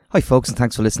Hi folks, and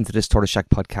thanks for listening to this Tortoise Shack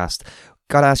podcast.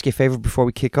 Gotta ask you a favour before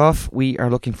we kick off. We are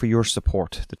looking for your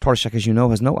support. The Tortoise Shack, as you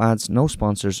know, has no ads, no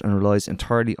sponsors, and relies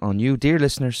entirely on you, dear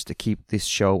listeners, to keep this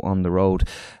show on the road.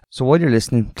 So while you're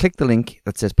listening, click the link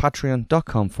that says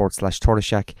patreon.com/Tortoise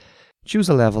Shack, choose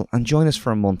a level and join us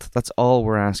for a month. That's all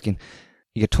we're asking.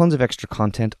 You get tons of extra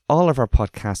content, all of our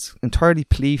podcasts entirely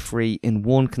plea-free in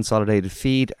one consolidated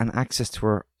feed, and access to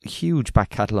our huge back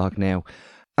catalogue now.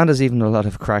 And there's even a lot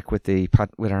of crack with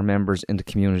our members in the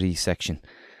community section.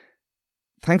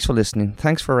 Thanks for listening.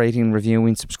 Thanks for rating,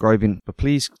 reviewing, subscribing. But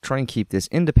please try and keep this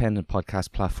independent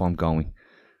podcast platform going.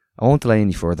 I won't delay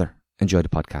any further. Enjoy the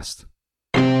podcast.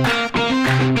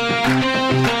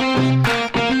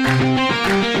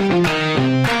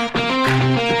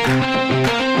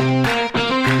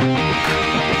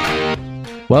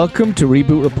 Welcome to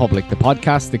Reboot Republic, the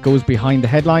podcast that goes behind the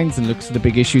headlines and looks at the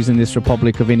big issues in this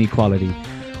republic of inequality.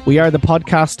 We are the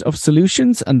podcast of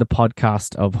solutions and the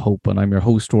podcast of hope, and I'm your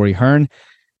host, Rory Hearn.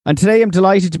 And today I'm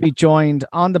delighted to be joined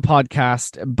on the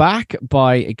podcast back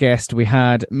by a guest we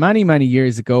had many, many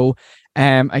years ago.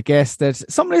 A guest that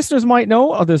some listeners might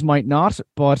know, others might not,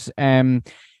 but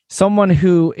someone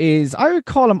who is, I would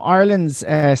call him Ireland's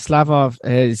Slavoj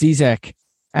Zizek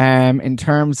in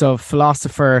terms of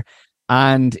philosopher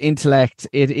and intellect.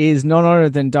 It is none other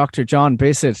than Dr. John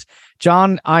Bissett.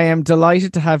 John, I am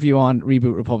delighted to have you on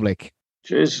Reboot Republic.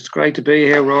 Cheers, it's great to be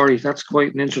here, Rory. That's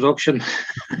quite an introduction.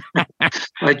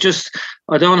 I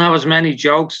don't have as many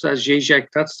jokes as Zizek.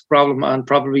 That's the problem, and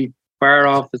probably far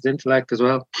off his intellect as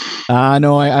well.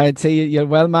 No, I'd say you're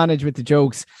well managed with the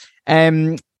jokes.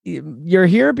 You're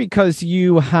here because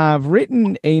you have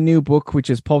written a new book which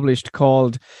is published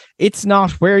called It's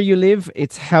Not Where You Live,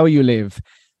 It's How You Live.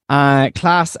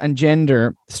 Class and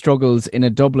Gender Struggles in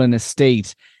a Dublin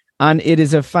Estate. And it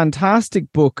is a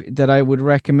fantastic book that I would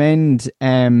recommend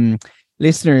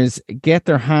listeners get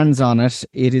their hands on it.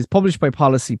 It is published by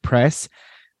Policy Press,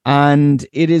 and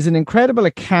it is an incredible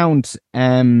account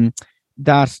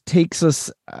that takes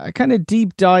us a kind of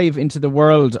deep dive into the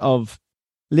world of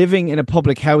living in a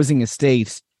public housing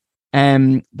estate.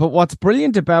 But what's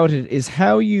brilliant about it is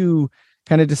how you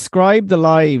kind of describe the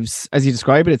lives, as you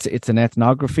describe it. It's an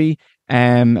ethnography,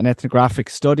 an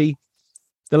ethnographic study.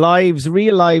 The lives,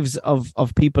 real lives of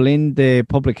people in the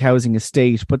public housing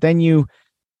estate, but then you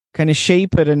kind of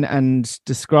shape it and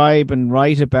describe and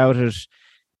write about it,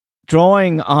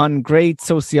 drawing on great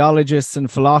sociologists and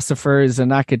philosophers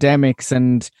and academics,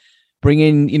 and bring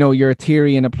in, your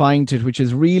theory and applying to it, which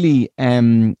is really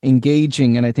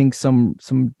engaging, and I think some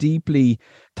deeply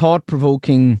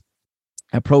thought-provoking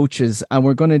approaches. And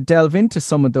we're going to delve into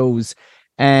some of those.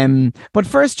 But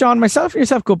first, John, myself and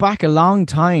yourself go back a long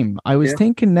time. I was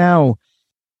thinking now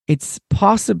it's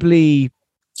possibly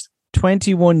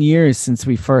 21 years since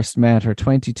we first met, or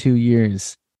 22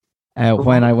 years,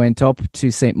 when I went up to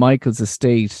St. Michael's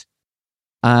Estate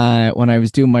when I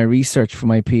was doing my research for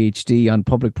my PhD on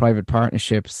public-private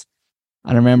partnerships.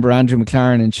 And I remember Andrew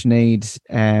McLaren and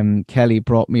Sinead Kelly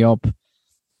brought me up,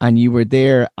 and you were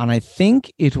there. And I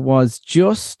think it was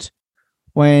just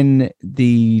when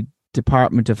the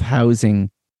Department of Housing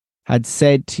had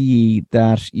said to ye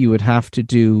that you would have to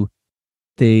do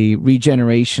the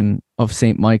regeneration of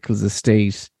St. Michael's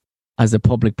Estate as a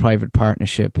public-private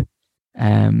partnership.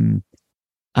 And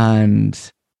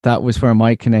that was where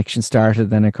my connection started.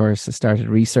 Then, of course, I started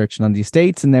researching on the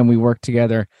estates, and then we worked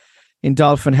together in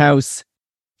Dolphin House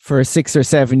for 6 or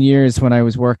 7 years when I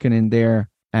was working in there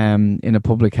in a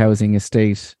public housing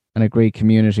estate and a great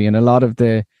community. And a lot of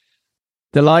the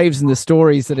lives and the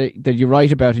stories that you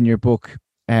write about in your book,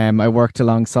 I worked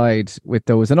alongside with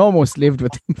those and almost lived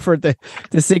with them for the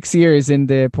 6 years in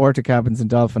the Porter Cabins in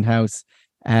Dolphin House.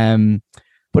 But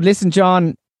listen,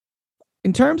 John,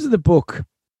 in terms of the book,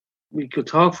 we could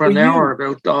talk for an hour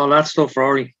about all that stuff,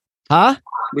 Rory. Huh?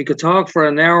 We could talk for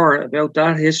an hour about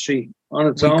that history on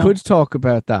its own. We could talk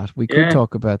about that.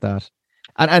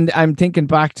 And I'm thinking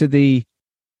back to the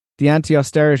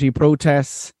anti-austerity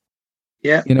protests.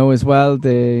 Yeah. As well,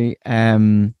 the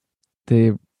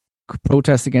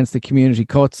protests against the community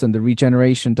cuts and the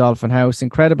regeneration Dolphin House.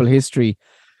 Incredible history,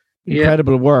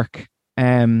 incredible work.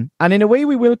 And in a way,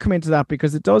 we will come into that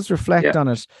because it does reflect on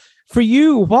it. For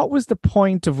you, what was the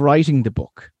point of writing the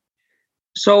book?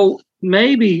 So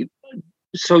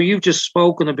you've just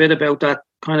spoken a bit about that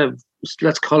kind of,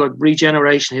 let's call it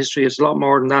regeneration history. It's a lot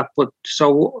more than that. But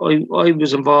so I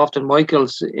was involved in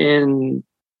Michael's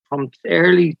from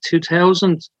early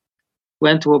 2000,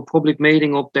 went to a public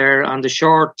meeting up there, and the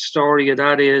short story of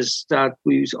that is that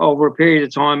we, over a period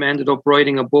of time, ended up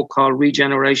writing a book called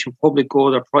Regeneration, Public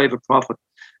Good or Private Profit.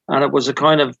 And it was a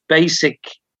kind of basic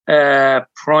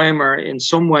primer in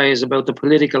some ways about the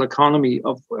political economy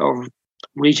of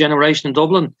regeneration in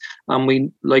Dublin,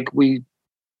 and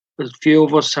a few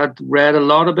of us had read a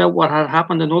lot about what had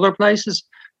happened in other places,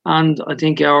 and I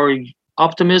think our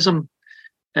optimism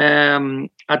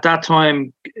at that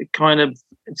time kind of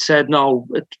said, no,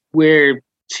 we're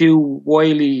too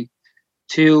wily,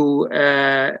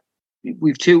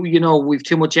 we've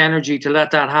too much energy to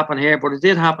let that happen here, but it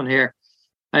did happen here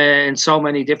in so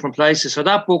many different places. So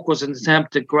that book was an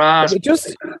attempt to grasp.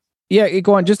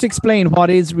 Go on. Just explain what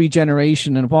is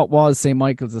regeneration and what was St.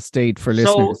 Michael's Estate for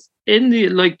listeners. In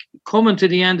the coming to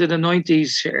the end of the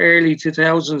 90s, early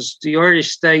 2000s, the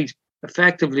Irish state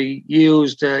effectively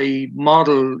used a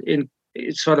model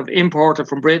sort of imported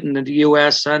from Britain and the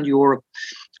US and Europe,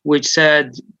 which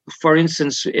said, for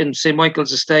instance, in St.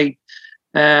 Michael's Estate,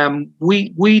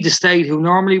 we the state who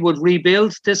normally would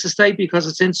rebuild this estate because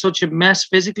it's in such a mess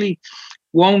physically,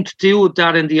 won't do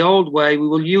that in the old way. We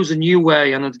will use a new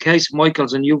way. And in the case of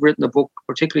Michael's, and you've written a book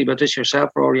particularly about this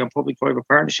yourself, Rory, on public-private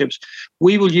partnerships,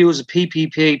 we will use a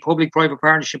PPP, public-private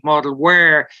partnership model,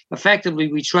 where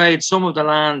effectively we trade some of the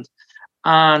land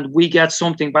and we get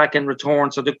something back in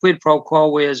return. So the quid pro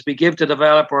quo is we give the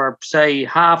developer, say,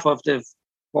 half of the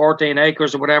 14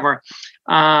 acres or whatever,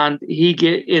 and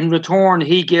in return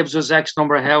he gives us X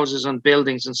number of houses and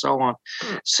buildings and so on.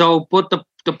 So, but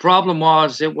the problem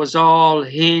was it was all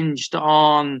hinged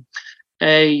on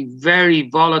a very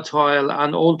volatile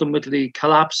and ultimately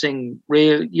collapsing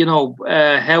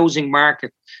housing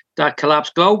market that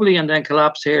collapsed globally and then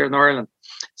collapsed here in Ireland.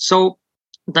 So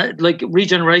that,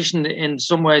 regeneration in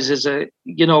some ways is it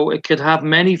could have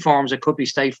many forms. It could be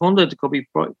state funded, it could be,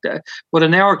 but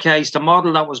in our case, the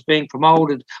model that was being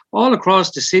promoted all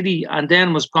across the city and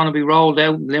then was going to be rolled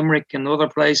out in Limerick and other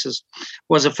places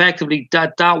was effectively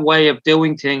that way of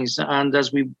doing things. And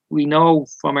as we know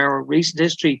from our recent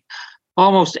history,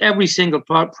 almost every single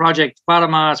project,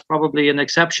 Fatima is probably an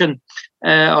exception,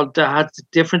 that had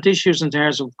different issues in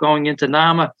terms of going into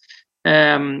NAMA.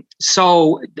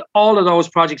 So all of those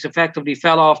projects effectively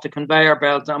fell off the conveyor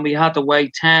belt, and we had to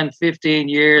wait 10, 15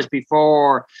 years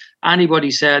before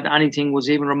anybody said anything was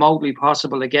even remotely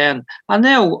possible again. And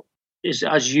now,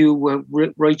 as you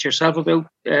write yourself about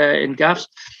in Gaffs,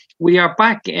 we are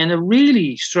back in a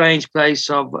really strange place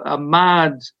of a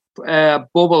mad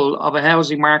bubble of a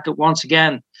housing market once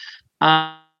again.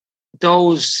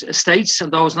 Those estates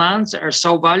and those lands are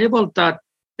so valuable that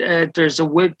there's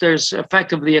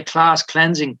effectively a class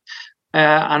cleansing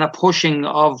and a pushing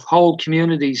of whole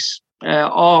communities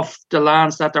off the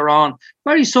lands that they're on,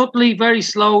 very subtly, very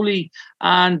slowly,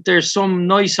 and there's some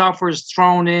nice offers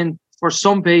thrown in for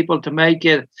some people to make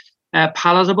it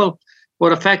palatable,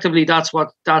 but effectively that's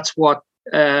what's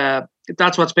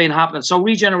been happening. So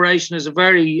regeneration is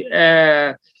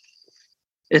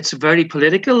it's very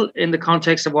political in the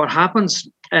context of what happens.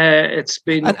 It's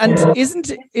been and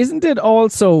isn't it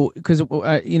also because at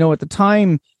the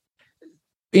time,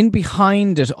 in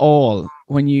behind it all,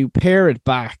 when you pare it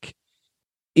back,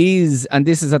 and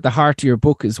this is at the heart of your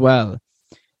book as well,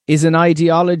 is an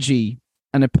ideology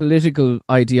and a political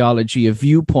ideology, a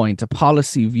viewpoint, a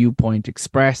policy viewpoint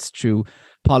expressed through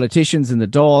politicians in the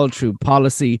Dáil, through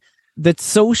policy, that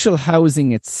social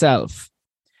housing itself,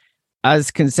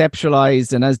 as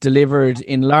conceptualized and as delivered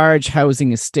in large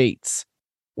housing estates,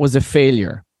 was a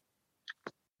failure,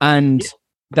 and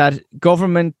that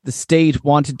government, the state,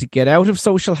 wanted to get out of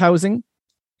social housing,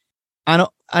 and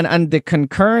the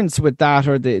concurrence with that,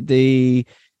 or the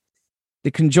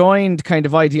conjoined kind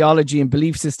of ideology and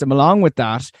belief system along with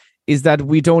that, is that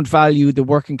we don't value the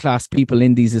working class people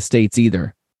in these estates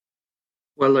either.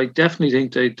 Well, I definitely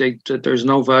think that there's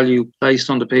no value placed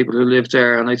on the people who live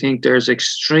there, and I think there's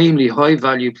extremely high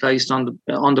value placed on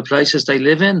the places they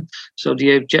live in. So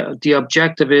the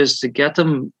objective is to get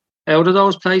them out of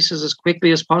those places as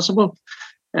quickly as possible.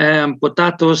 But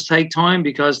that does take time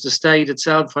because the state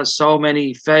itself has so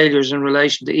many failures in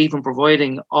relation to even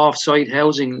providing off-site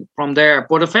housing from there.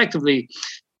 But effectively,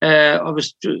 I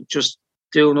was just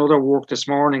doing other work this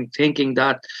morning, thinking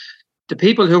that the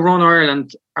people who run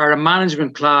Ireland are a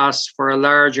management class for a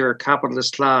larger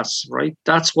capitalist class, right?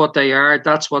 That's what they are,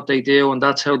 that's what they do, and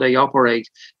that's how they operate.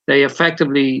 They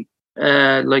effectively,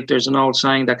 there's an old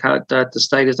saying that the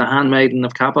state is the handmaiden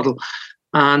of capital.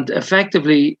 And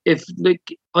effectively,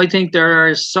 I think there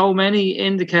are so many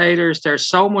indicators, there's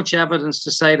so much evidence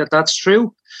to say that that's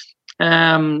true,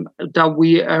 that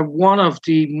we are one of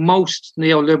the most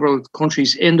neoliberal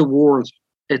countries in the world.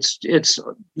 It's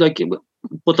like,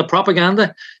 but the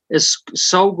propaganda is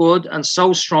so good and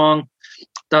so strong,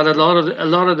 that a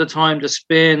lot of the time the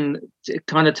spin, it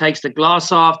kind of takes the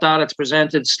gloss off that. It's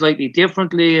presented slightly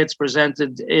differently. It's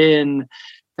presented in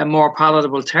more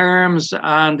palatable terms,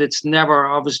 and it's never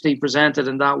obviously presented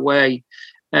in that way.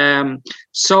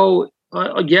 So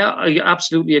I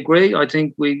absolutely agree. I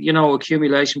think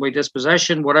accumulation by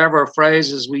dispossession, whatever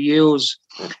phrases we use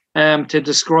to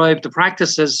describe the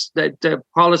practices, that the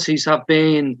policies have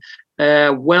been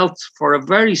wealth for a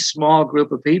very small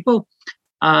group of people,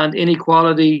 and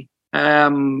inequality,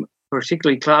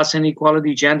 particularly class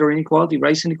inequality, gender inequality,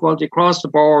 race inequality across the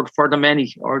board for the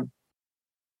many or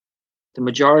the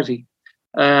majority.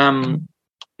 Sorry.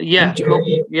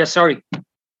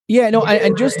 Yeah, no,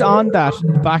 and just on that,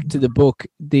 back to the book,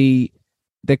 the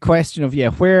question of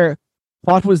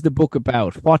what was the book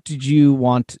about? What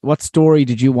story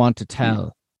did you want to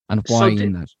tell, and why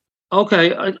in that? Okay,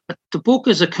 the book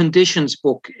is a conditions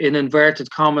book in inverted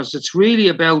commas. It's really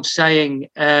about saying,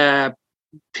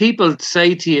 people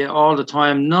say to you all the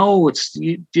time, no,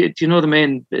 do you know what I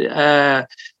mean?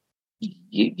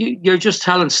 You're just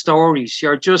telling stories.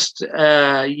 You're just,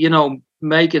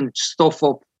 making stuff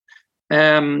up.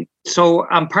 So,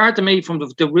 and part of me from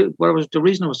the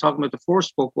reason I was talking about the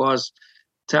first book was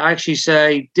to actually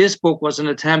say this book was an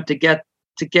attempt to get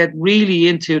really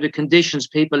into the conditions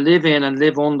people live in and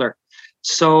live under.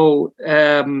 So,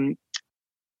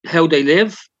 how they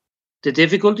live, the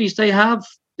difficulties they have,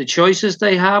 the choices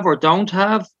they have or don't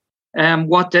have,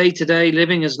 what day-to-day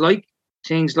living is like,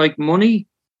 things like money,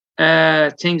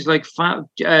 things like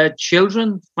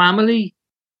children, family,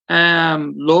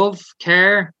 love,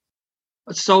 care.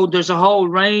 So there's a whole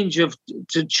range of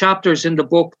chapters in the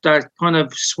book that kind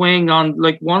of swing on,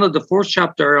 like one of the first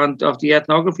chapter of the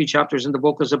ethnography chapters in the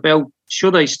book is about,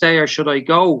 should I stay or should I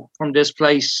go from this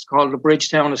place called the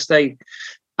Bridgetown Estate?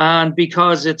 And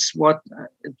because it's what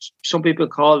some people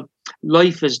call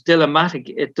life is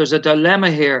dilemmatic. There's a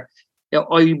dilemma here.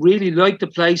 I really like the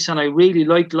place and I really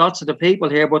like lots of the people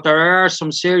here, but there are some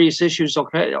serious issues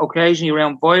occasionally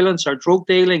around violence or drug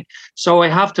dealing. So I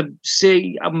have to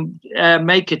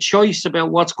make a choice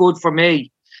about what's good for me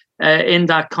in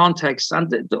that context.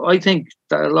 And I think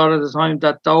that a lot of the time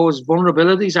that those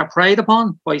vulnerabilities are preyed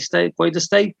upon by the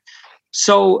state.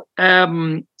 So,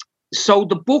 so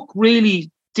the book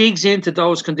really digs into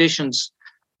those conditions.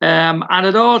 And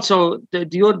it also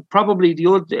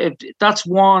that's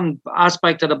one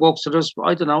aspect of the book. So there's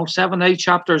 7-8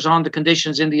 chapters on the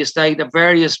conditions in the estate of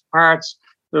various parts.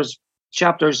 There's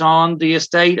chapters on the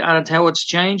estate and how it's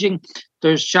changing.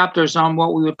 There's chapters on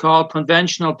what we would call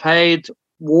conventional paid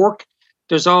work.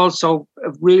 There's also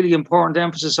a really important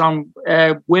emphasis on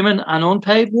women and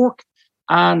unpaid work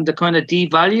and the kind of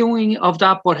devaluing of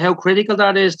that, but how critical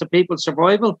that is to people's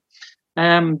survival.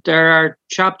 There are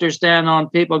chapters then on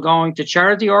people going to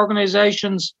charity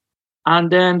organizations,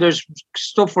 and then there's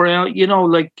stuff around,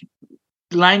 like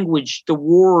language, the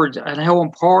word, and how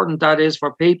important that is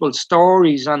for people,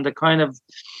 stories, and the kind of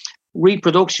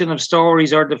reproduction of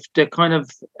stories, or the kind of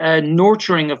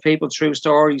nurturing of people through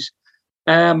stories,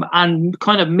 and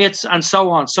kind of myths and so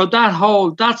on. So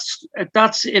that's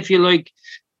if you like,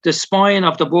 the spine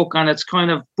of the book, and it's kind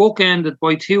of bookended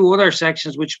by two other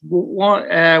sections, which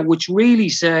really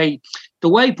say the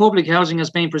way public housing has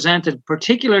been presented,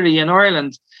 particularly in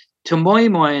Ireland, to my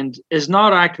mind, is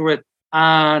not accurate,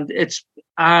 and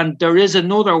there is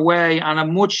another way and a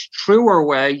much truer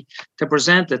way to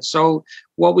present it. So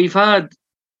what we've had,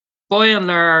 by and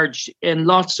large, in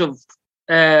lots of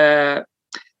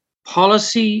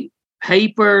policy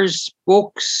papers,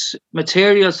 books,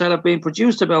 materials that have been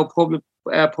produced about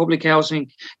public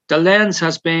housing, the lens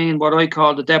has been what I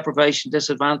call the deprivation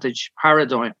disadvantage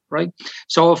paradigm, right?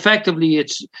 So effectively,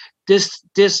 it's this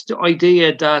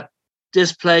idea that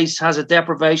this place has a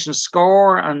deprivation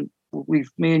score, and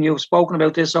me and you have spoken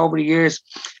about this over the years,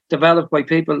 developed by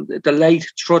people, the late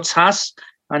Trutz Haas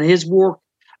and his work,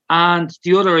 and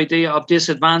the other idea of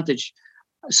disadvantage.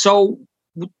 So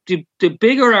the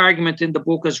bigger argument in the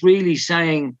book is really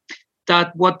saying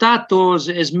that what that does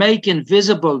is make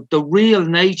invisible the real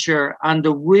nature and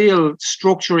the real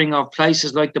structuring of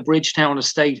places like the Bridgetown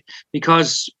Estate.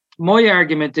 Because my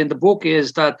argument in the book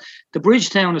is that the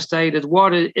Bridgetown Estate is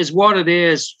what it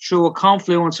is through a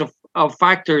confluence of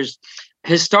factors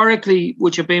historically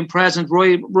which have been present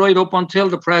right up until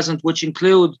the present, which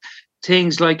include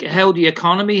things like how the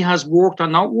economy has worked or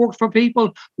not worked for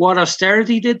people, what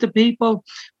austerity did to people,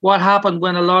 what happened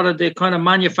when a lot of the kind of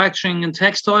manufacturing and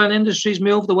textile industries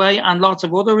moved away, and lots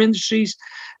of other industries.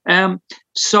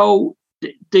 So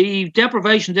the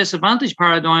deprivation disadvantage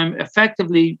paradigm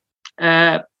effectively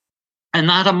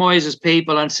anatomizes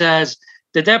people and says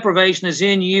the deprivation is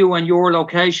in you and your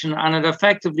location, and it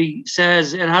effectively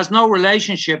says it has no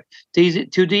relationship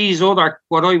to these other,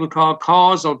 what I would call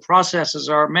causal processes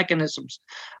or mechanisms.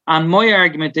 And my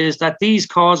argument is that these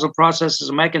causal processes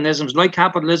and mechanisms, like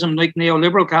capitalism, like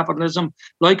neoliberal capitalism,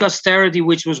 like austerity,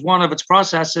 which was one of its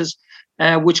processes,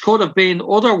 which could have been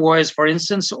otherwise, for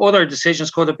instance, other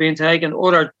decisions could have been taken,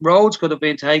 other roads could have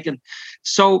been taken.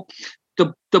 So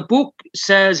the book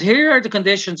says, here are the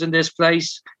conditions in this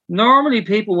place. Normally,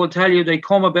 people will tell you they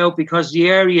come about because the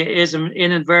area is, in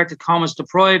inverted commas,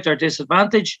 deprived or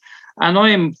disadvantaged. And I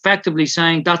am effectively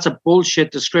saying that's a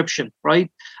bullshit description,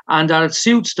 right? And that it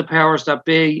suits the powers that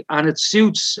be, and it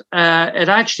suits, it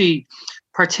actually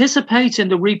participates in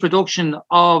the reproduction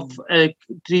of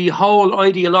the whole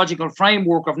ideological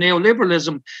framework of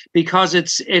neoliberalism, because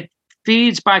it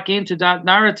feeds back into that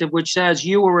narrative which says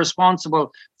you are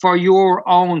responsible for your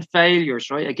own failures,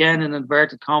 right? Again, in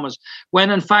inverted commas, when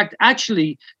in fact,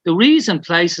 actually, the reason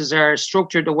places are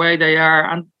structured the way they are,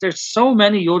 and there's so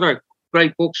many other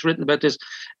great books written about this,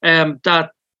 that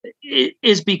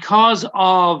is because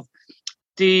of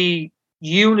the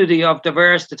unity of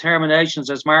diverse determinations,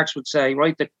 as Marx would say,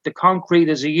 right? The concrete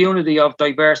is a unity of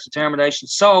diverse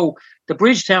determinations. So the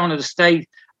Bridgetown of the state,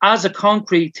 as a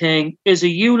concrete thing, is a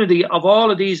unity of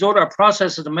all of these other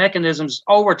processes and mechanisms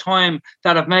over time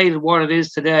that have made it what it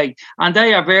is today. And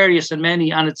they are various and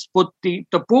many. And but the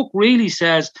book really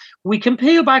says we can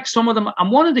peel back some of them.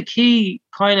 And one of the key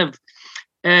kind of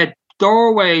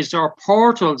doorways or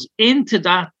portals into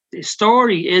that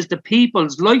story is the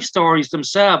people's life stories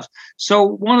themselves. So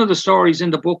one of the stories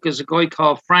in the book is a guy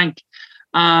called Frank,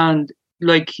 and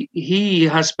like he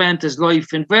has spent his life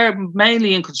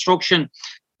mainly in construction,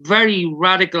 very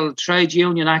radical trade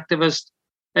union activist.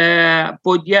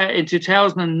 But yeah, in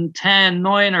 2010,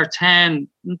 9 or 10,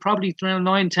 probably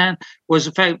 9, 10, was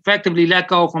effectively let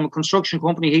go from a construction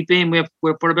company he'd been with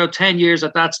for about 10 years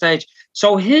at that stage.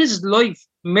 So his life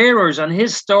mirrors, and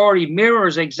his story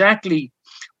mirrors exactly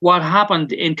what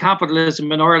happened in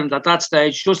capitalism in Ireland at that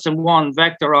stage, just in one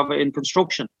vector of it, in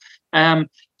construction.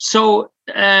 So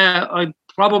I'm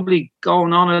probably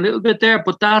going on a little bit there,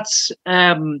 but that's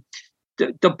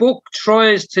the book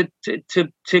tries to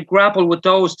grapple with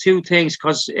those two things,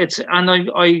 because it's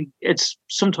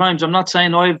sometimes, I'm not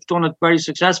saying I've done it very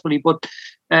successfully, but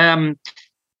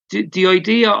the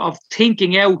idea of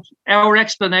thinking out our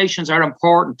explanations are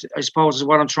important, I suppose, is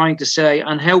what I'm trying to say,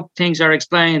 and how things are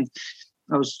explained.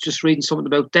 I was just reading something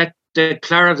about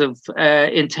declarative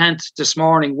intent this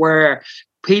morning, where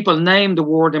people name the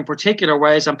word in particular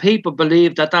ways, and people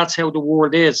believe that that's how the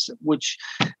word is.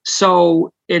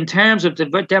 So in terms of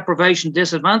the deprivation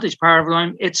disadvantage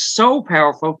paradigm, it's so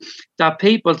powerful that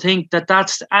people think that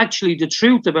that's actually the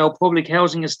truth about public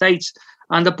housing estates.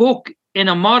 And the book, in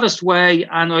a modest way,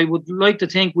 and I would like to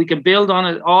think we can build on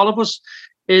it, all of us,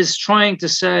 is trying to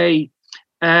say,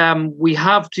 we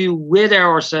have to rid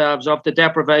ourselves of the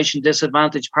deprivation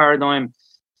disadvantage paradigm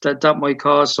that might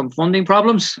cause some funding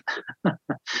problems.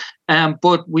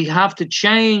 But we have to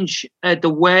change the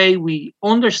way we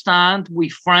understand, we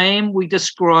frame, we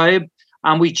describe,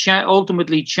 and we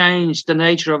ultimately change the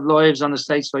nature of lives on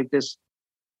estates like this.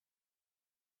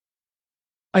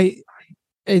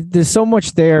 There's so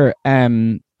much there,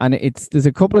 and there's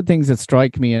a couple of things that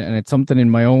strike me, and it's something in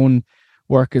my own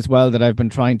work as well that I've been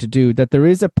trying to do, that there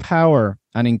is a power,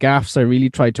 and in GAFS I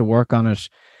really tried to work on it,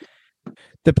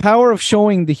 the power of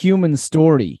showing the human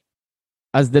story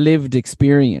as the lived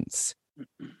experience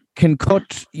can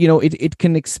cut, it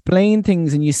can explain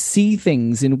things, and you see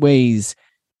things in ways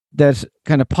that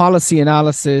kind of policy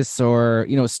analysis or,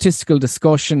 statistical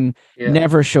discussion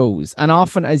never shows. And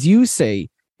often, as you say,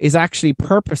 is actually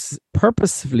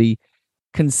purposefully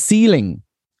concealing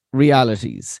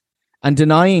realities and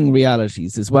denying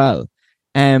realities as well.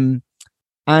 And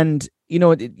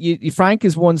Frank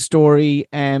is one story.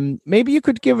 Maybe you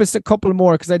could give us a couple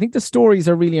more, because I think the stories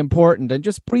are really important, and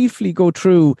just briefly go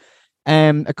through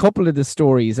a couple of the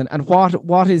stories and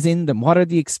what is in them. What are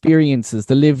the experiences,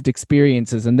 the lived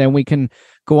experiences? And then we can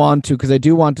go on to, because I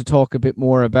do want to talk a bit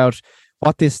more about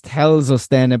what this tells us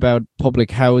then about public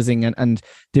housing and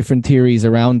different theories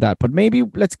around that. But maybe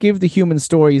let's give the human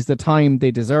stories the time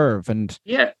they deserve. And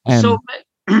so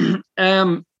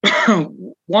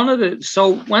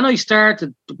when I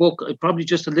started the book, probably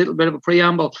just a little bit of a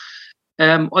preamble.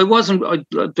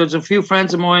 There's a few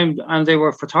friends of mine, and they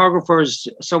were photographers.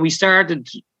 So we started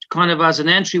kind of as an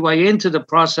entryway into the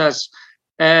process,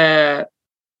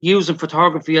 using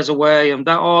photography as a way, and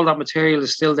all that material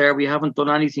is still there. We haven't done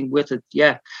anything with it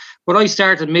yet. But I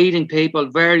started meeting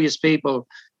people, various people,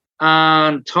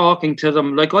 and talking to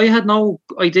them. Like, I had no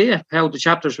idea how the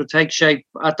chapters would take shape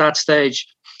at that stage.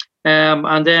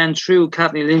 And then through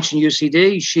Kathleen Lynch and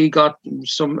UCD, she got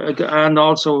some, and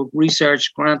also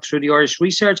research grant through the Irish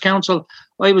Research Council.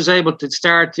 I was able to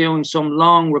start doing some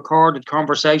long recorded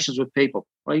conversations with people,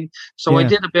 right? So I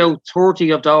did about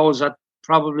 30 of those at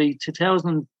probably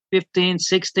 2015,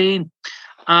 16.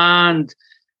 And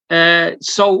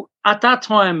so at that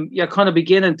time, you're kind of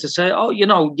beginning to say, oh, you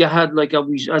know, you had like,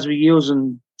 as we use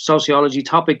in sociology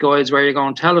topic guides, where you're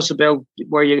going, tell us about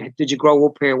did you grow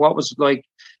up here? What was it like?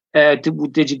 Did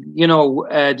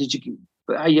you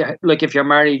like, if you're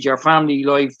married, your family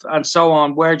life and so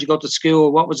on, where'd you go to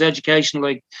school? What was education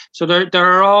like? So there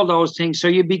are all those things. So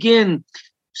you begin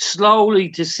slowly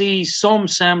to see some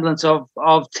semblance of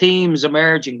themes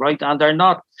emerging, right? And they're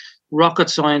not rocket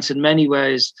science in many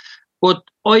ways. But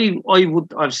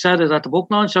I've said it at the book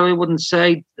launch, I wouldn't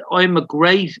say I'm a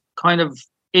great kind of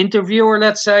interviewer,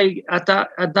 let's say, at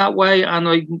that way, and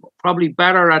I'm probably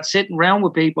better at sitting around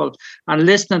with people and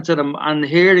listening to them and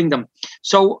hearing them.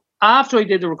 So after I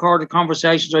did the recorded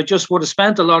conversations, I just would have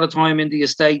spent a lot of time in the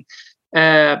estate,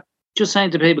 just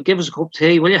saying to people, give us a cup of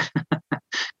tea, will you?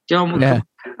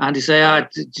 And they say,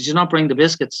 did you not bring the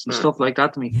biscuits and stuff like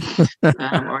that to me?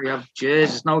 Or you have,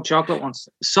 Jesus, no chocolate ones.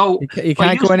 So you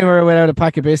can't go anywhere without a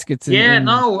pack of biscuits.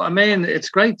 No, I mean, it's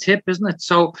a great tip, isn't it?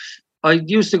 So I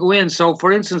used to go in. So,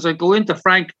 for instance, I'd go into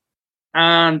Frank,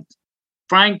 and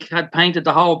Frank had painted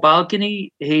the whole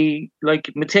balcony. He,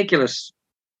 like, meticulous,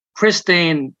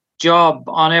 pristine job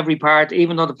on every part,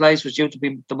 even though the place was due to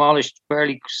be demolished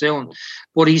fairly soon.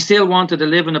 But he still wanted to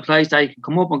live in a place that he could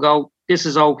come up and go, this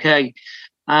is okay.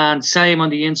 And same on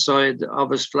the inside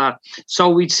of his flat. So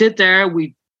we'd sit there,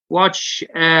 we'd watch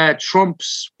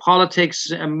Trump's politics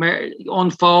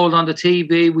unfold on the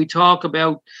TV. We talk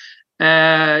about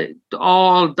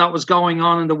all that was going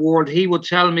on in the world. He would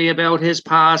tell me about his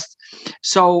past.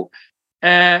 So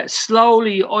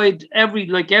slowly,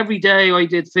 every day I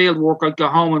did field work. I'd go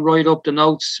home and write up the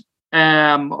notes.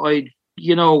 And I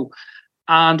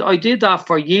did that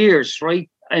for years, right?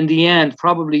 In the end,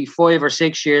 probably 5 or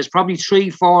 6 years, probably 3,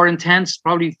 4 intense,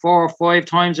 probably 4 or 5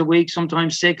 times a week,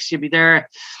 sometimes 6. You'd be there.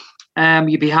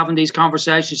 You'd be having these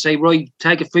conversations, say, right,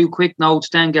 take a few quick notes,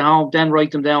 then get home, then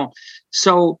write them down.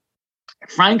 So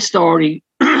Frank's story,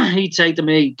 he'd say to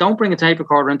me, don't bring a tape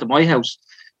recorder into my house.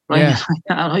 Right? Yeah.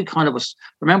 And I kind of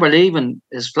remember leaving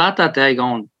his flat that day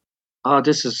going, oh,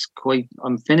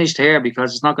 I'm finished here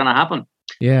because it's not going to happen.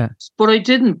 Yeah. But I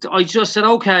didn't. I just said,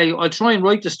 okay, I'll try and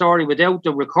write the story without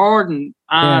the recording.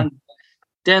 And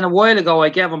then a while ago, I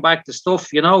gave him back the stuff,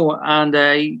 and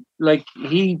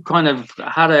he kind of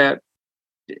had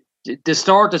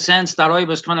distorted sense that I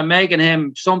was kind of making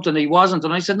him something he wasn't.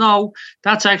 And I said, no,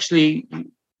 that's actually,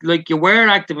 like, you were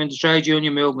active in the trade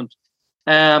union movement.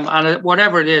 And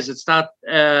whatever it is, it's that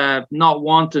not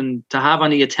wanting to have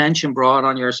any attention brought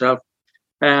on yourself.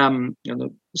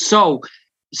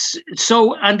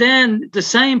 So, and then the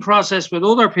same process with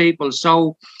other people.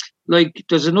 So, like,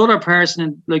 there's another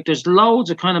person, like, there's loads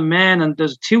of kind of men, and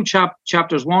there's 2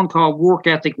 chapters, one called Work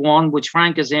Ethic 1, which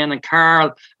Frank is in, and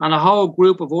Carl, and a whole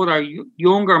group of other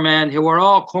younger men who are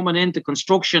all coming into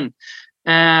construction,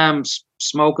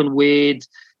 smoking weed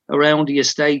around the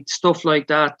estate, stuff like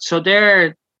that. So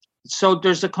there's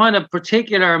a kind of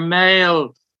particular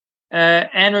male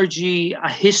energy, a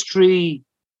history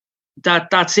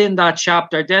that's in that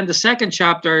chapter. Then the second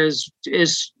chapter is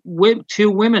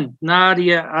 2 women,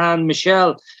 Nadia and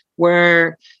Michelle,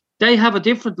 where they have a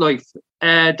different life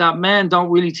that men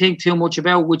don't really think too much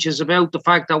about, which is about the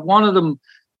fact that one of them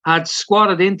had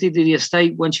squatted into the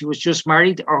estate when she was just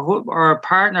married, or her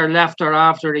partner left her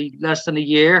after less than a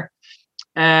year.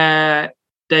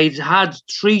 They'd had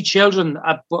 3 children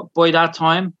by that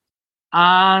time,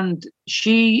 and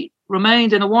she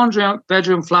remained in a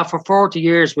 1-bedroom flat for 40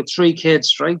 years with 3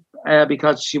 kids, right?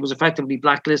 Because she was effectively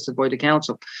blacklisted by the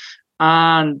council.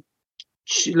 And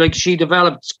she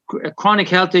developed chronic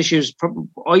health issues,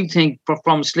 I think,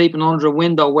 from sleeping under a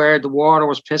window where the water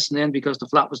was pissing in because the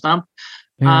flat was damp.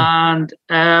 Yeah.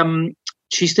 And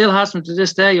she still has them to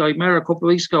this day. I met her a couple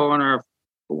of weeks ago, and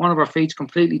one of her feet's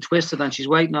completely twisted, and she's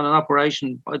waiting on an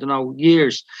operation, I don't know,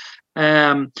 years.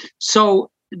 So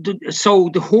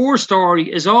the horror story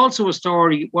is also a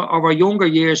story of our younger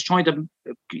years, trying to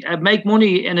make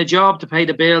money in a job to pay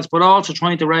the bills, but also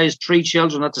trying to raise 3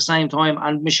 children at the same time.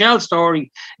 And Michelle's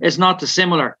story is not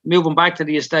dissimilar, moving back to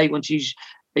the estate when she's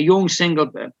a young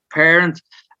single parent,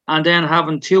 and then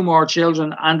having 2 more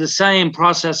children, and the same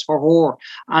process for her.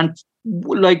 And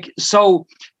like, so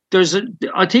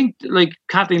I think like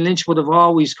Kathleen Lynch would have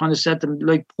always kind of said to them,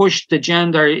 like, push the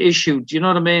gender issue. Do you know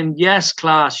what I mean? Yes,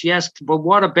 class, yes, but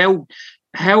what about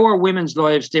how are women's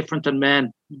lives different than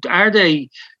men? Are they,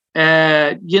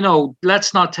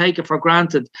 let's not take it for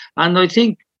granted. And I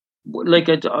think, like,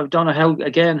 I don't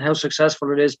know how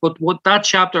successful it is, but what that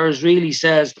chapter is really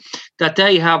says that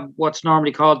they have what's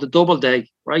normally called the double day,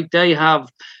 right? They have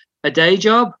a day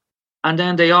job, and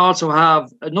then they also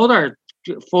have another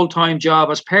full-time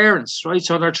job as parents, right?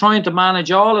 So they're trying to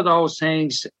manage all of those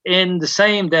things in the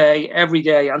same day, every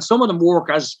day. And some of them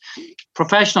work as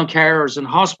professional carers in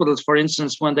hospitals, for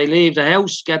instance, when they leave the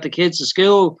house, get the kids to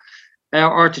school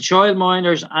or to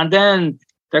childminders, and then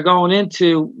they're going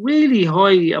into really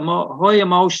high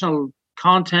emotional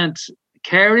content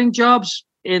caring jobs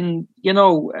in,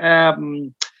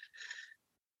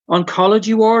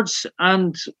 oncology wards,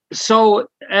 and so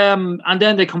and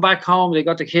then they come back home, they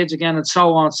got the kids again, and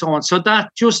so on. So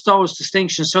that just those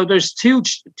distinctions. So there's two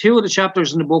of the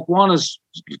chapters in the book. One is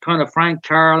kind of Frank,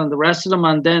 Carl, and the rest of them,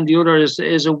 and then the other is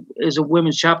a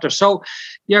women's chapter. So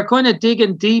you're kind of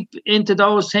digging deep into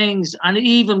those things, and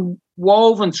even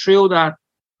woven through that,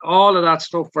 all of that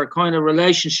stuff for kind of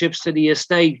relationships to the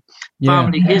estate,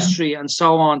 family history, and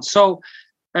so on. So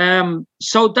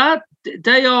that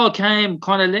they all came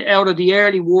kind of out of the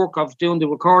early work of doing the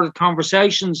recorded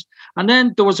conversations. And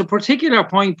then there was a particular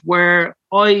point where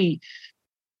I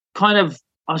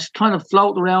was kind of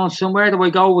floating around saying, where do I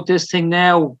go with this thing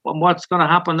now and what's going to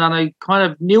happen? And I kind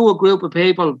of knew a group of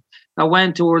people that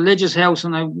went to a religious house,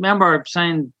 and I remember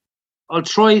saying, I'll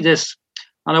try this.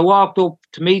 And I walked up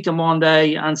to meet them one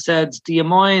day and said, do you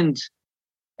mind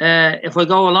if I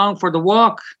go along for the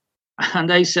walk? And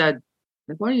they said,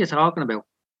 what are you talking about?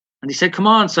 And he said, come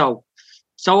on. So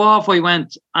off I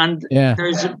went. And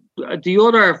there's the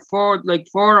other 4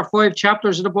 or 5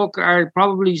 chapters of the book are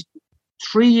probably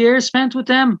 3 years spent with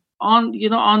them on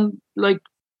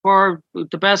for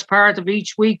the best part of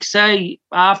each week, say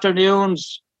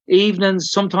afternoons,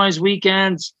 evenings, sometimes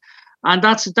weekends. And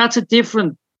that's a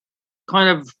different kind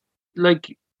of,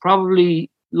 like, probably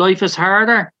life is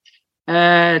harder.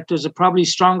 There's a probably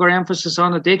stronger emphasis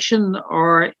on addiction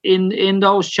or in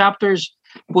those chapters,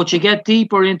 but you get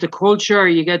deeper into culture,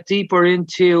 you get deeper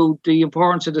into the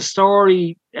importance of the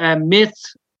story, myth,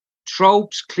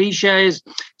 tropes, cliches.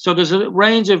 So there's a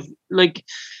range of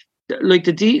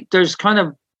there's kind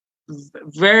of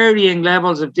varying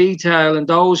levels of detail in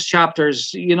those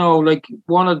chapters. Like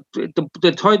one of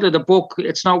the title of the book,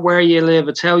 It's Not Where You Live,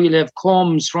 It's How You Live,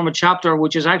 comes from a chapter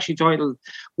which is actually titled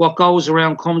What Goes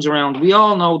Around Comes Around. We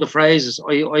all know the phrases,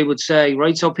 I would say,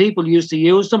 right? So people used to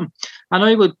use them, and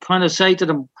I would kind of say to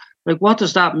them, like, what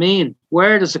does that mean?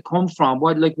 Where does it come from?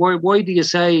 Why do you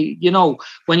say,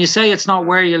 when you say it's not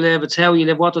where you live, it's how you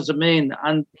live, what does it mean?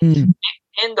 And in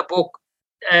the book,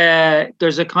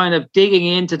 there's a kind of digging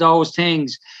into those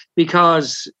things,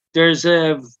 because there's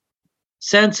a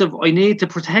sense of, I need to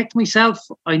protect myself.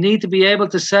 I need to be able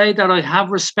to say that I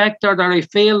have respect, or that I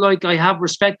feel like I have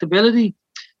respectability.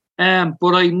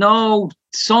 But I know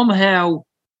somehow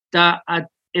that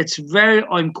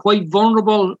I'm quite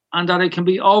vulnerable, and that I can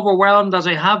be overwhelmed, as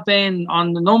I have been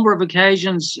on a number of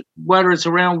occasions, whether it's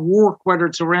around work, whether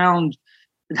it's around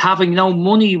having no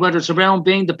money, whether it's around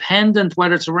being dependent,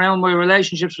 whether it's around my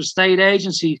relationships with state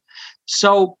agencies.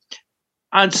 So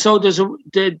there's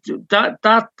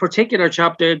that particular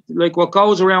chapter, like what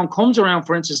goes around comes around,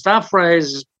 for instance, that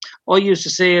phrase, I used to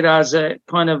see it as a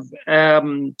kind of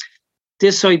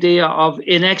this idea of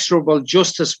inexorable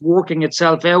justice working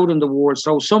itself out in the world.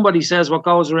 So somebody says what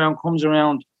goes around comes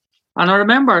around. And I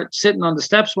remember sitting on the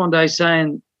steps one day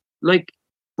saying, like,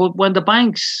 but when the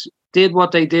banks did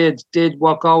what they did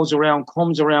what goes around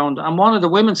comes around. And one of the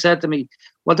women said to me,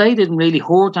 well, they didn't really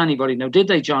hurt anybody now, did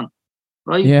they, John?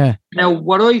 Right? Yeah. Now,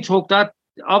 what I took that,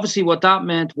 obviously what that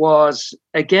meant was,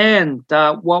 again,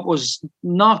 that what was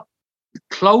not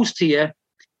close to you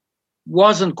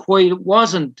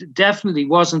definitely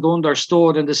wasn't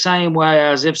understood in the same way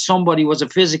as if somebody was a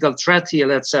physical threat to you,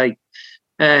 let's say,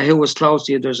 who was close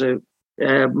to you. There's a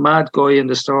mad guy in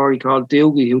the story called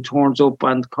Doogie who turns up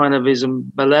and kind of is a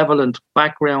malevolent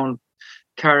background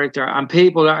character, and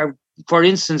people are, for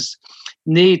instance,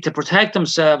 need to protect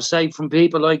themselves, say, from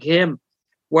people like him,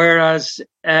 whereas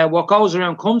what goes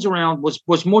around comes around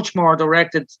was much more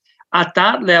directed at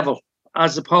that level,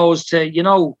 as opposed to,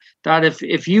 that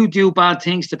if you do bad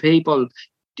things to people,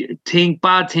 think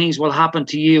bad things will happen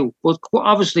to you. But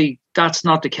obviously that's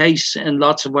not the case in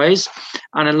lots of ways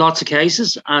and in lots of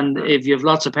cases. And if you have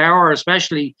lots of power,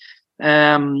 especially,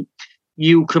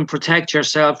 you can protect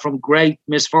yourself from great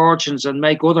misfortunes and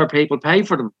make other people pay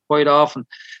for them quite often.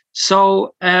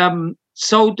 So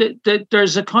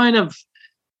there's a kind of,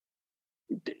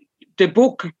 the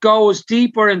book goes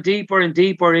deeper and deeper and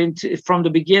deeper into, from the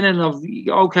beginning of,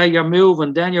 okay, you're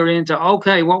moving, then you're into,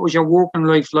 okay, what was your working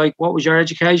life like? What was your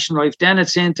education life? Then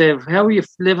it's into, how are you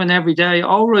living every day?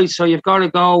 All right, so you've got to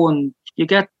go and you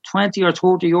get 20 or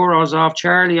 30 euros off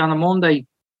Charlie on a Monday.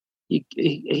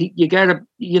 You get a,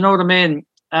 you know what I mean?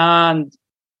 And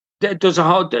there's a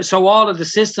whole, so all of the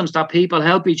systems that people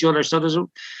help each other. So there's a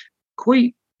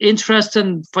quite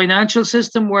interesting financial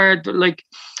system where, like,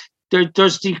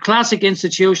 there's the classic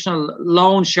institutional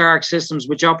loan shark systems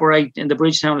which operate in the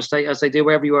Bridgetown estate as they do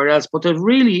everywhere else, but there's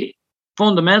really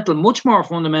fundamental, much more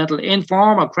fundamental,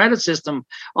 informal credit system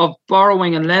of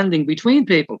borrowing and lending between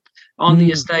people on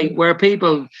the estate, where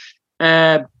people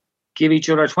give each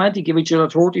other 20, give each other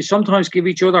 30, sometimes give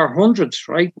each other hundreds,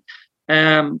 right?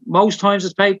 Most times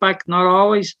it's paid back, not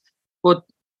always, but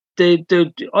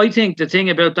I think the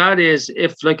thing about that is,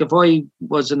 if I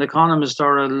was an economist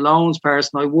or a loans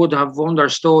person, I would have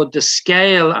understood the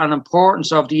scale and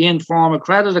importance of the informal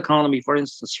credit economy, for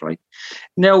instance, right?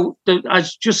 Now, I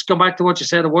just go back to what you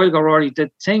said a while ago, Rory. The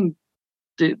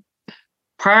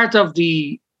part of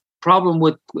the problem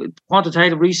with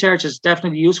quantitative research is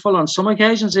definitely useful on some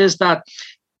occasions, is that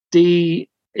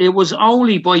it was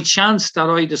only by chance that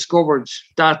I discovered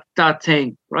that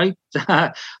thing, right?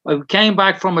 I came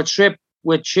back from a trip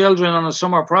with children on a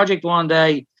summer project one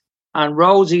day, and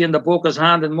Rosie in the book is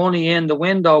handing money in the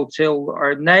window to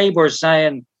our neighbours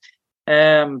saying,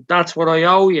 that's what I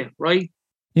owe you, right?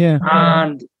 Yeah.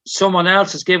 And someone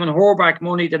else is giving her back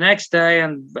money the next day,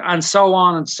 and so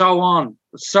on and so on.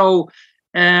 So,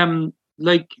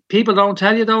 like, people don't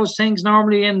tell you those things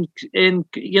normally in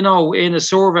a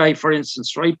survey, for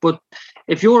instance, right? But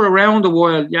if you're around a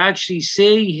while, you actually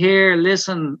see, hear,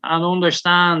 listen, and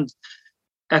understand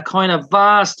a kind of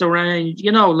vast range,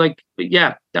 and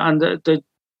the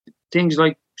things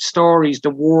like stories,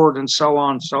 the word, and so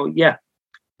on. So yeah.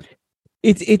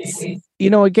 It's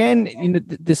again,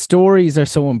 the stories are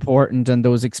so important, and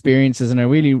those experiences, and I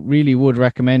really, really would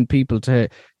recommend people to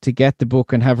get the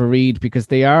book and have a read, because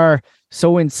they are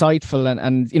so insightful,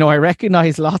 and I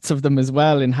recognize lots of them as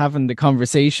well in having the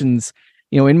conversations,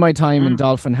 in my time in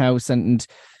Dolphin House, and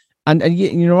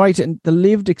you're right, and the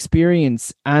lived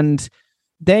experience. And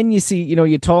then you see,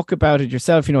 you talk about it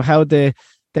yourself, how then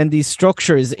these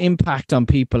structures impact on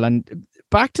people. And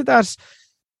back to that,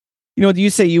 you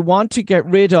say you want to get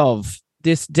rid of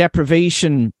this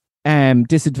deprivation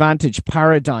disadvantage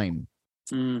paradigm.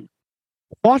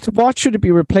 What should it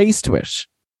be replaced with?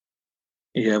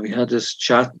 Yeah, we had this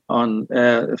chat on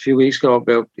a few weeks ago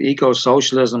about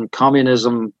eco-socialism,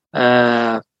 communism,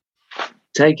 But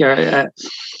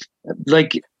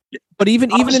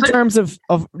even in terms of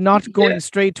not going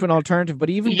straight to an alternative, but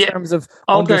even in terms of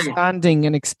understanding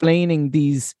and explaining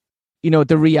these,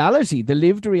 the reality, the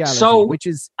lived reality, so which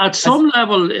is at some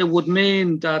level, it would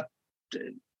mean that.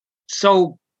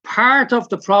 So part of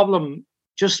the problem,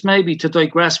 just maybe to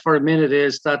digress for a minute,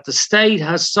 is that the state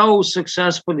has so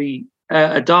successfully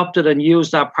adopted and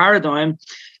used that paradigm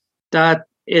that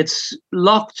it's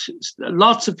locked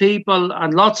lots of people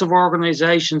and lots of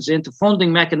organizations into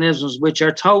funding mechanisms which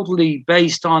are totally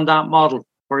based on that model,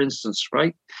 for instance,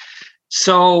 right?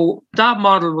 So that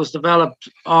model was developed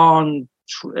on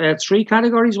three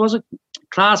categories, was it?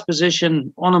 Class,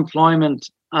 position, unemployment,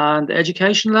 and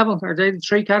education level. Are they the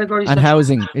three categories? And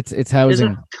housing. It's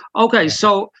housing. Okay,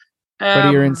 so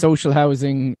whether you're in social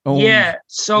housing, owned,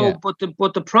 but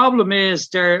the problem is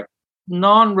they're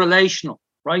non-relational,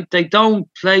 right? They don't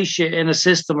place you in a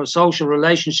system of social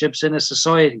relationships in a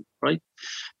society, right?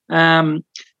 And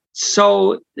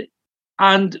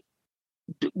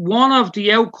one of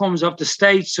the outcomes of the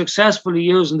state successfully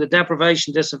using the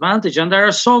deprivation disadvantage, and there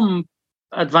are some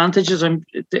advantages in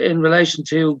relation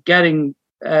to getting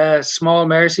small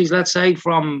mercies, let's say,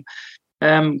 from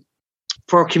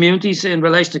for communities in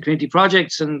relation to community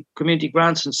projects and community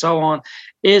grants and so on,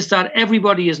 is that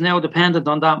everybody is now dependent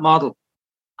on that model.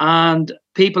 And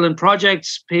people in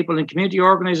projects, people in community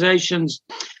organizations,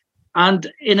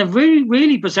 and in a really,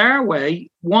 really bizarre way,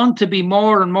 want to be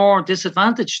more and more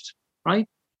disadvantaged, right?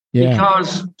 Yeah.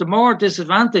 Because the more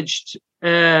disadvantaged,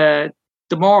 the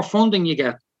more funding you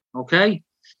get, okay?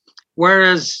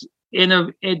 Whereas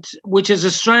which is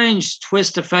a strange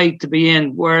twist of fate to be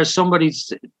in, whereas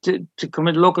somebody's to come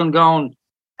and look and going,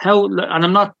 how, and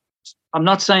I'm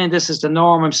not saying this is the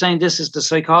norm, I'm saying this is the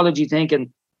psychology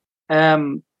thinking.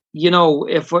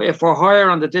 If we're higher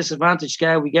on the disadvantage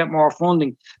scale, we get more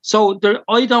funding. So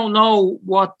I don't know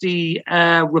what the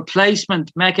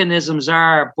replacement mechanisms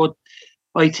are, but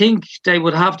I think they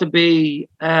would have to be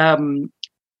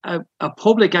a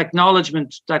public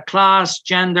acknowledgement that class,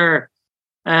 gender,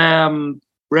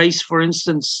 race, for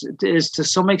instance, is to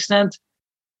some extent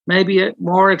maybe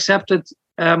more accepted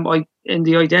in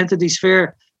the identity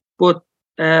sphere, but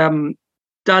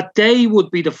that they would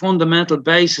be the fundamental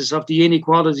basis of the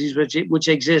inequalities which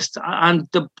exist. And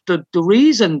the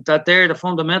reason that they're the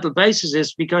fundamental basis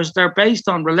is because they're based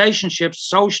on relationships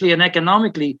socially and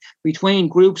economically between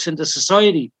groups in the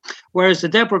society, whereas the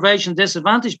deprivation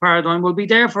disadvantage paradigm will be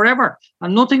there forever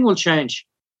and nothing will change,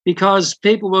 because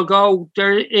people will go,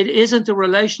 there. It isn't a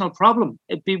relational problem.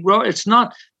 It's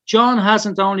not. John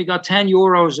hasn't only got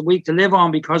 €10 a week to live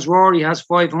on because Rory has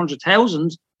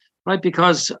 500,000. Right,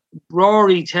 because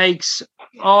Rory takes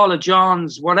all of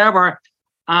John's whatever,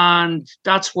 and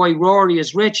that's why Rory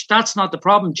is rich. That's not the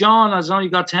problem. John has only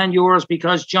got €10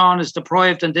 because John is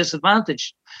deprived and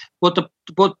disadvantaged. But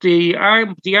the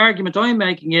argument I'm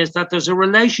making is that there's a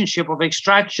relationship of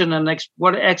extraction and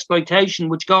exploitation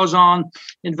which goes on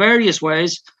in various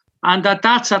ways, and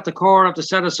that's at the core of the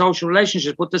set of social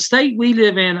relationships. But the state we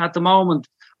live in at the moment,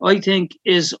 I think,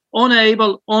 is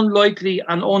unable, unlikely,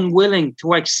 and unwilling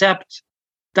to accept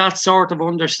that sort of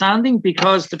understanding,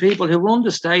 because the people who run the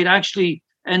state actually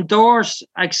endorse,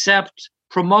 accept,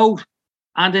 promote,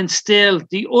 and instill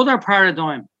the other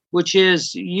paradigm, which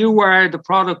is you are the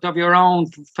product of your own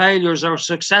failures or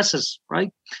successes,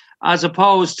 right? As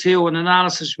opposed to an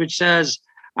analysis which says,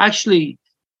 actually,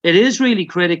 it is really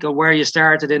critical where you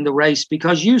started in the race,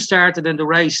 because you started in the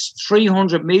race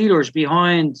 300 meters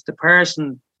behind the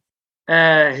person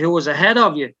who was ahead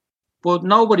of you, but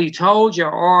nobody told you,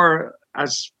 or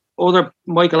as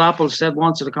Michael Apple said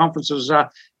once at a conference, was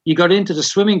that you got into the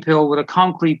swimming pool with a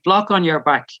concrete block on your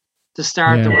back to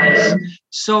start the race.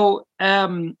 So,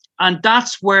 and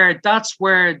that's where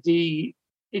the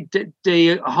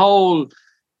whole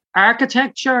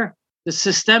architecture, the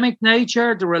systemic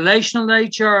nature, the relational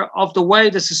nature of the way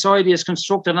the society is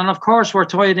constructed, and of course we're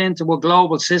tied into a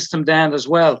global system then as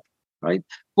well. Right,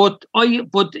 but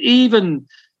even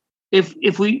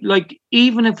if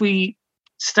we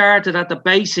started at the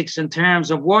basics in terms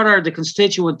of what are the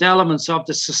constituent elements of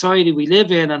the society we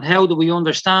live in and how do we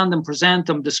understand them, present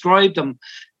them, describe them.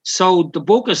 So the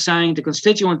book is saying the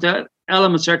constituent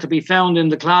elements are to be found in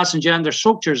the class and gender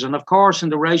structures, and of course in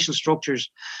the racial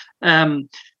structures.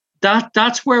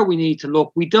 That's where we need to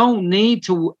look. We don't need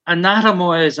to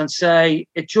anatomize and say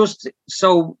it just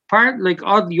so part, like,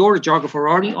 you're a geographer,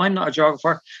 Arnie, I'm not a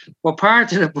geographer, but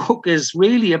part of the book is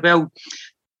really about,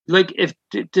 like, if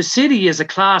the city is a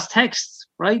class text,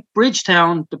 right?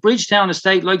 The Bridgetown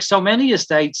estate, like so many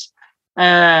estates,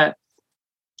 when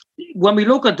we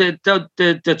look at the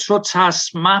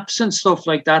Trutzhaas maps and stuff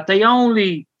like that, they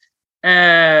only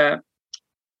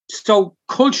so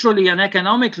culturally and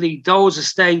economically, those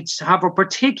estates have a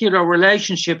particular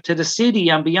relationship to the city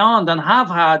and beyond, and have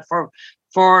had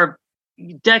for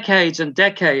decades and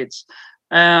decades.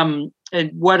 And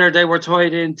whether they were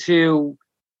tied into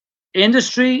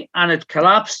industry and it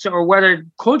collapsed, or whether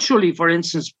culturally, for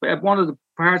instance, one of the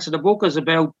parts of the book is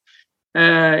about,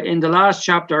 in the last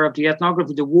chapter of the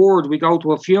ethnography, the ward, we go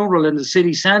to a funeral in the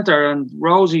city centre, and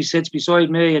Rosie sits beside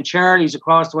me and Charlie's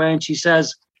across the way, and she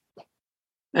says,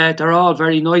 they're all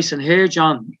very nice in here,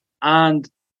 John. And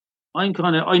I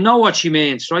know what she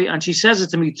means, right? And she says it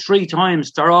to me 3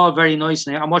 times, they're all very nice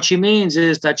in here. And what she means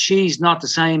is that she's not the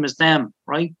same as them,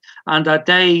 right? And that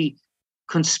they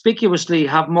conspicuously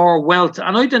have more wealth.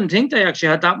 And I didn't think they actually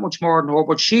had that much more than her,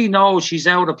 but she knows she's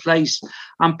out of place.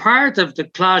 And part of the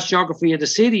class geography of the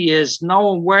city is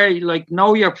knowing where, like,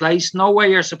 know your place, know where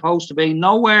you're supposed to be,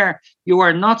 know where you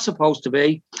are not supposed to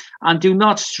be, and do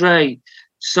not stray.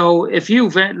 So if you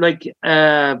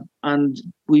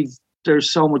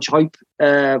there's so much hype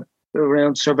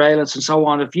around surveillance and so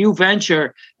on. If you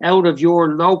venture out of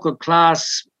your local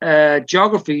class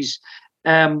geographies,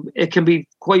 it can be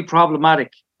quite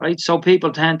problematic, right? So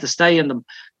people tend to stay in them,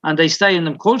 and they stay in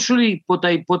them culturally,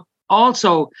 but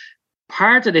also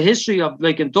part of the history of,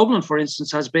 like in Dublin, for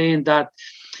instance, has been that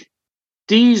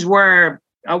these were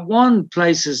at one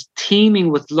places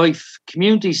teeming with life,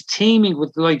 communities teeming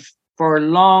with life for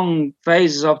long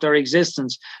phases of their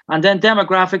existence. And then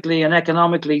demographically and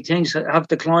economically, things have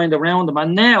declined around them.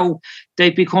 And now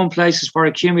they've become places for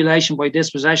accumulation by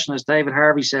dispossession, as David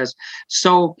Harvey says.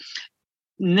 So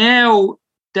now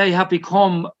they have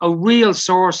become a real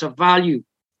source of value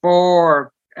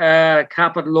for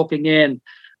capital looking in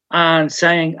and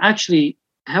saying, actually,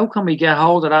 how can we get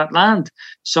hold of that land?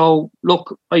 So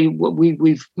look, me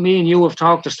and you have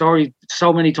talked the story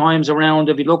so many times around.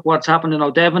 If you look what's happened in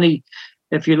O'Devany,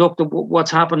 if you look at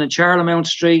what's happened in Charlemont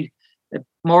Street, it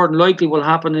more than likely will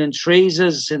happen in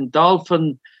Treases, in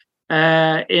Dolphin,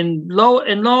 in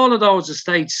all of those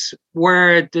estates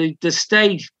where the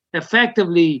state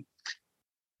effectively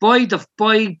by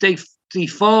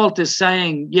default is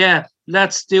saying, yeah,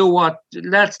 let's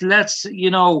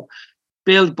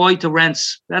build buy to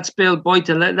rents. Let's build buy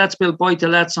to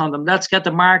lets on them. Let's get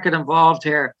the market involved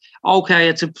here. Okay,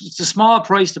 it's a small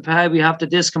price to pay. We have to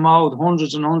discommode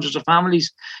hundreds and hundreds of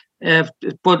families.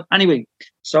 But anyway,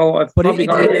 so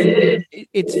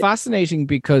it's fascinating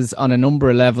because on a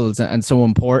number of levels and so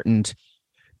important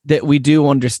that we do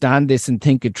understand this and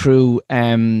think it through.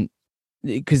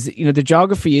 Because the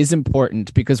geography is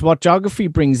important, because what geography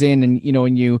brings in, and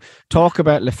when you talk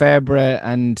about Lefebvre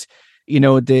and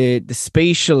the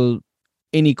spatial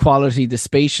inequality, the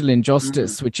spatial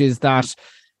injustice, which is that,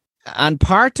 and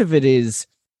part of it is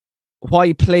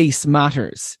why place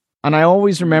matters. And I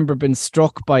always remember being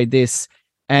struck by this,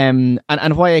 and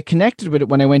why I connected with it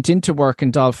when I went into work in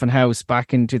Dolphin House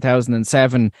back in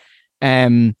 2007,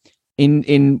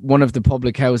 in one of the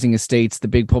public housing estates, the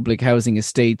big public housing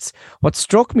estates. What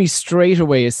struck me straight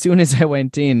away as soon as I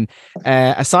went in,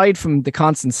 aside from the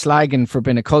constant slagging for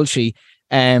Benaculchi,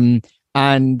 and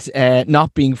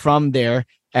not being from there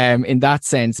in that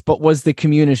sense, but was the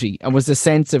community, and was a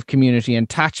sense of community and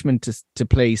attachment to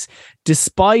place,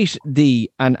 despite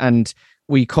the, and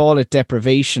we call it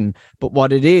deprivation, but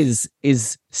what it is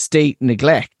state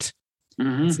neglect.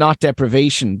 It's not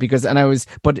deprivation, because,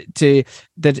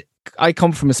 I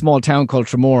come from a small town called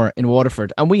Tramore in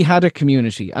Waterford, and we had a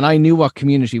community, and I knew what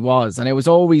community was, and I was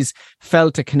always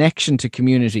felt a connection to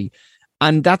community.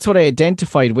 And that's what I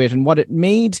identified with. And what it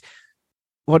made,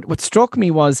 what struck me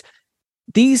was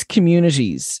these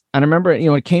communities, and I remember,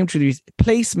 it came to these,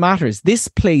 place matters, this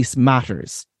place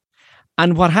matters.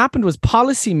 And what happened was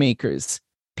policymakers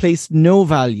placed no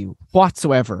value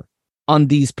whatsoever on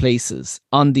these places,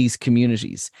 on these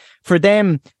communities. For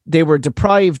them, they were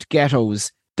deprived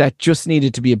ghettos that just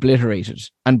needed to be obliterated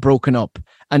and broken up,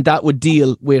 and that would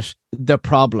deal with the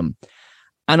problem.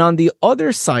 And on the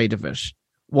other side of it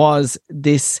was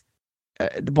this,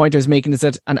 the point I was making is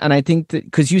that, and I think that,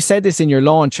 because you said this in your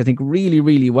launch, I think really,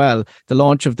 really well, the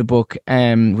launch of the book,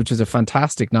 which was a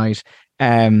fantastic night,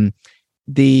 that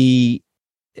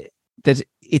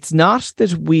it's not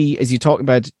that we, as you talk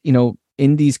about,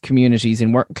 in these communities,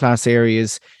 in working class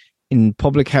areas, in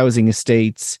public housing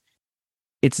estates,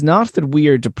 it's not that we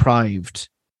are deprived.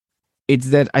 It's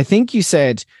that, I think you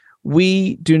said,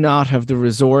 we do not have the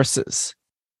resources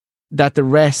that the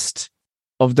rest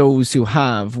of those who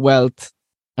have wealth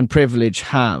and privilege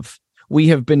have. We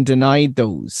have been denied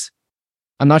those.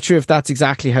 I'm not sure if that's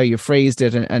exactly how you phrased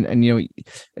it, and I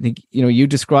think you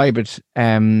describe it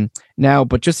now,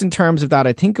 but just in terms of that,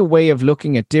 I think a way of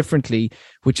looking at differently,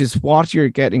 which is what you're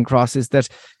getting across, is that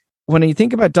when you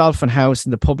think about Dolphin House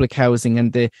and the public housing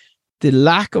and the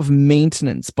lack of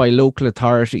maintenance by local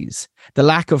authorities, the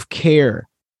lack of care,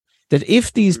 that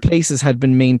if these places had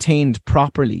been maintained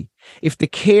properly, if the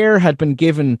care had been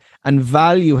given and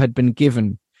value had been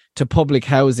given to public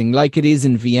housing like it is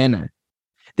in Vienna,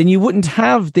 then you wouldn't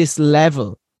have this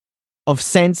level of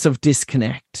sense of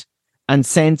disconnect and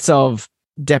sense of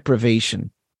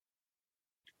deprivation.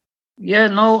 Yeah,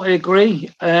 no, I agree.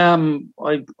 I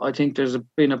think there's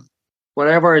been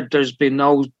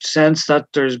no sense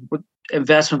that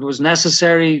investment was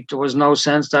necessary. There was no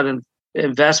sense that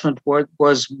investment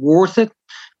was worth it.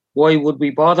 Why would we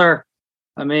bother?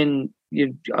 I mean,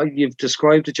 you've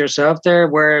described it yourself there,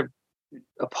 where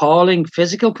appalling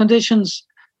physical conditions,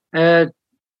 and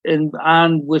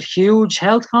with huge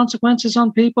health consequences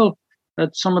on people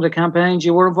at some of the campaigns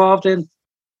you were involved in.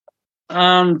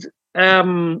 And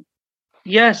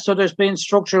so there's been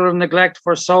structural neglect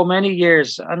for so many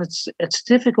years, and it's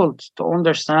difficult to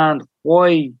understand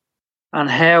why and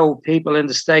how people in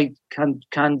the state can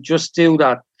just do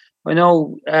that. I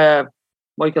know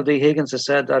Michael D. Higgins has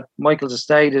said that Michael's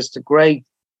estate is the great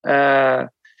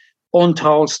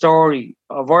untold story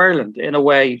of Ireland, in a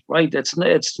way, right?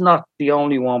 It's not the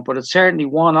only one, but it's certainly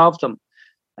one of them.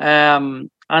 And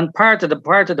part of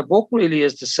the book really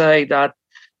is to say that,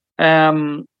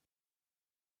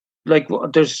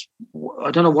 there's,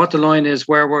 I don't know what the line is,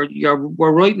 where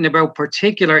we're writing about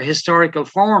particular historical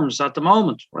forms at the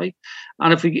moment, right?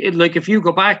 And if you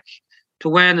go back to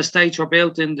when estates were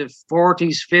built in the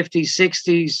 40s,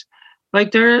 50s,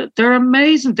 60s, they're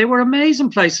amazing. They were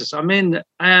amazing places. I mean,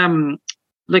 if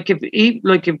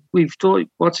we've told,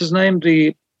 what's his name,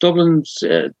 the Dublin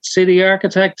city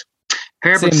architect,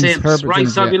 Herbert Sims, right?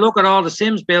 So if you look at all the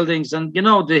Sims buildings, and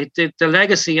the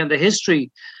legacy and the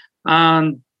history,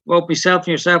 and both myself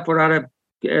and yourself were at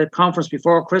a conference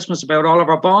before Christmas about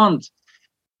Oliver Bond,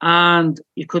 And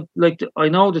you could, like, I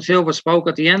know the two of us spoke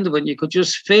at the end of it, you could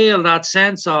just feel that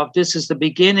sense of this is the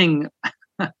beginning,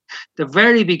 the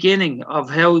very beginning of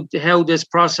how this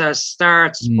process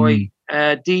starts by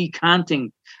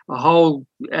decanting a whole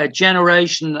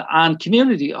generation and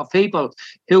community of people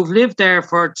who've lived there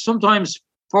for sometimes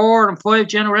 4 and 5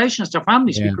 generations, their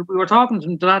families. We were talking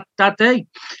to them that day.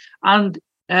 And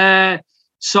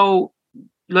so,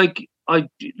 like, the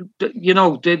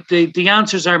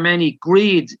answers are many: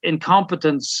 greed,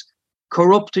 incompetence,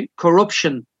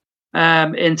 corruption,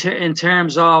 in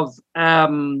terms of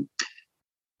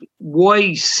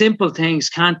why simple things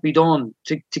can't be done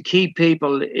to keep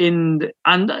people in,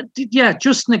 and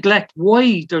just neglect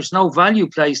why there's no value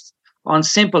placed on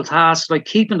simple tasks like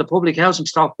keeping the public housing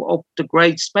stock up to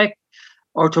great spec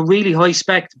or to really high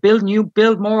spec. Build new,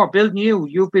 build more, build new.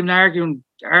 You've been arguing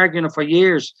it for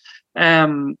years.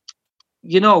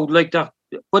 Like that.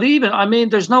 But even, I mean,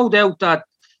 there's no doubt that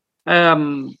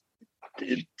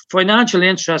financial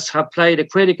interests have played a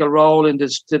critical role in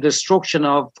the destruction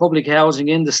of public housing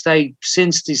in the state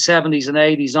since the 70s and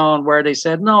 80s on, where they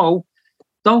said, no,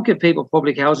 don't give people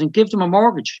public housing, give them a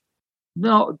mortgage.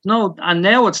 No. And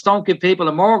now it's don't give people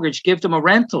a mortgage, give them a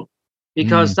rental,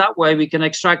 because that way we can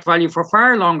extract value for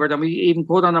far longer than we even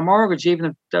put on a mortgage,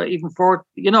 even for,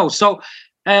 so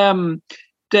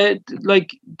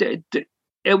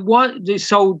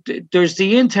there's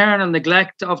the internal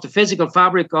neglect of the physical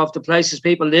fabric of the places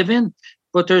people live in,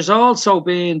 but there's also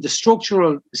been the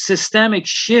structural systemic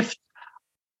shift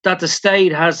that the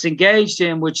state has engaged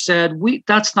in, which said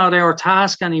that's not our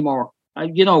task anymore.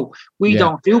 We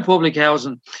don't do public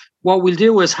housing. What we'll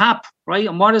do is HAP, right?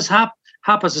 And what is HAP?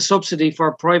 HAP is a subsidy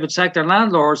for private sector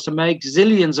landlords to make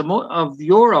zillions of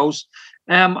euros.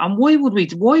 And why would we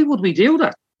do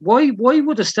that? Why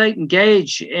would the state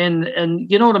engage in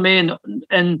you know what I mean,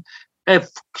 in a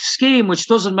scheme which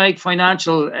doesn't make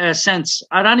financial sense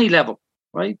at any level,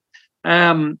 right?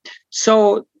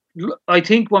 So I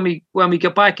think when we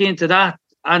get back into that,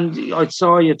 and I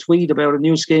saw you tweet about a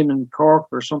new scheme in Cork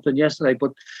or something yesterday,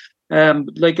 but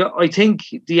I think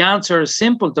the answer is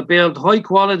simple: to build high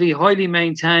quality, highly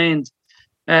maintained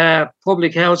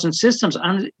public housing systems,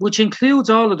 and which includes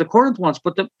all of the current ones.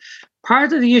 But the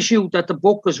part of the issue that the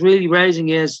book is really raising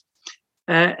is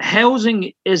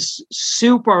housing is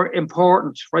super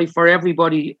important, right, for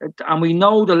everybody, and we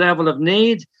know the level of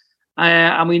need,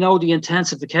 and we know the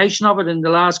intensification of it in the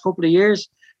last couple of years.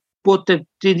 But the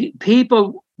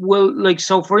people will,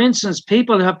 so for instance,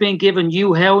 people have been given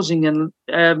new housing in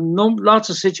lots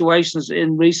of situations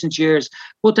in recent years,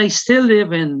 but they still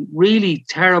live in really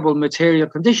terrible material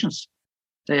conditions.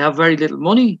 They have very little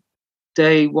money.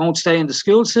 They won't stay in the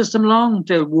school system long.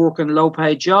 They'll work in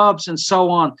low-paid jobs and so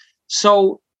on.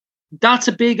 So that's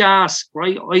a big ask,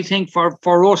 right? I think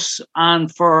for us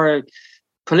and for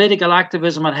political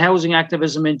activism and housing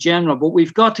activism in general. But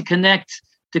we've got to connect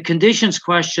the conditions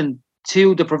question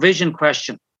to the provision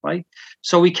question, right?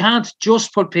 So we can't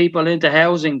just put people into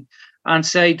housing and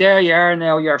say, there you are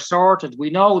now, you're sorted. We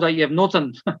know that you have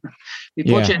nothing. We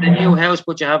put you in a new house,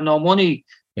 but you have no money.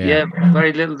 You have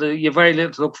very little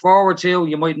to look forward to.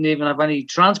 You mightn't even have any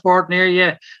transport near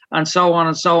you, and so on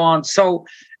and so on. So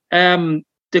the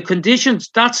conditions,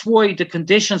 that's why the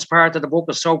conditions part of the book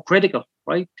is so critical,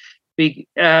 right?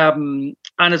 And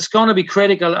it's going to be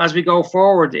critical as we go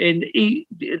forward.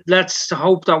 Let's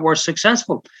hope that we're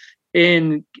successful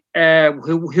in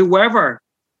whoever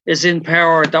is in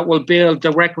power that will build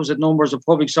the requisite numbers of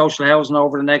public social housing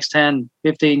over the next 10,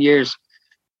 15 years.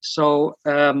 So,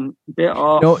 you're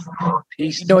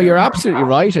absolutely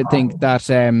right. I think that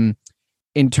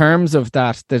in terms of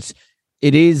that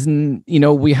it is,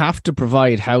 we have to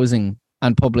provide housing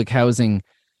and public housing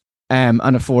and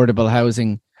affordable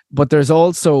housing. But there's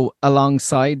also,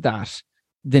 alongside that,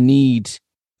 the need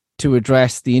to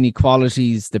address the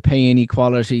inequalities, the pay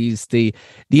inequalities, the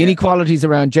inequalities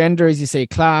around gender, as you say,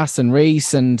 class and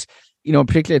race, and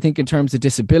particularly I think in terms of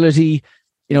disability,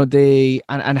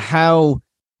 and how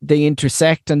they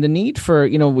intersect, and the need for,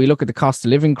 we look at the cost of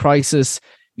living crisis,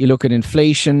 you look at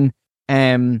inflation,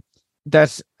 and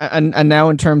now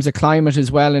in terms of climate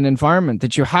as well and environment,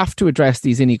 that you have to address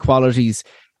these inequalities.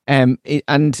 And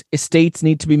estates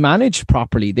need to be managed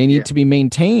properly. They need to be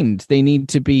maintained. They need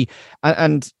to be,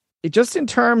 and it just in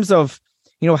terms of,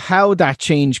 how that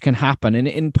change can happen. And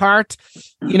in part,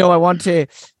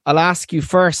 I'll ask you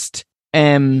first,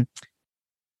 I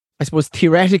suppose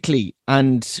theoretically,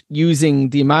 and using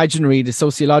the imaginary, the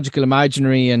sociological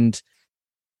imaginary and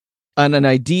an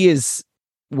ideas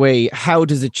way, how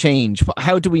does it change?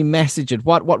 How do we message it?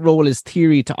 What role is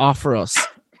theory to offer us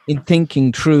in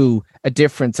thinking through a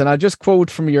difference? And I'll just quote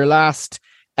from your last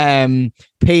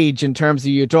page in terms of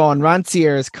you draw on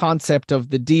Ranciere's concept of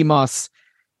the demos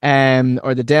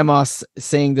or the demos,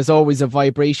 saying there's always a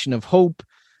vibration of hope.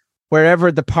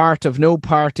 Wherever the part of no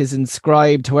part is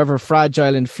inscribed, however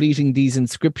fragile and fleeting these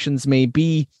inscriptions may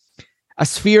be, a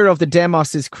sphere of the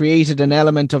demos is created, an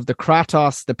element of the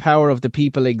kratos, the power of the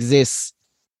people exists.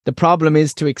 The problem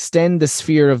is to extend the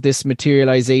sphere of this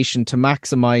materialization to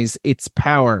maximize its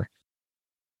power.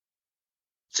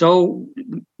 So,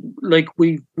 like,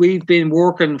 we've been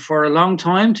working for a long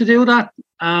time to do that,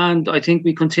 and I think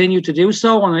we continue to do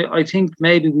so. And I think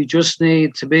maybe we just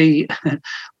need to be,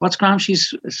 what's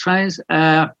Gramsci's phrase?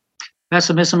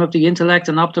 Pessimism of the intellect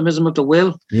and optimism of the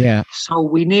will. Yeah. So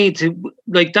we need to,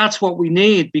 like, that's what we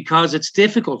need, because it's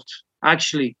difficult,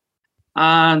 actually.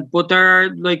 But there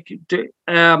are, like,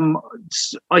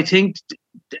 I think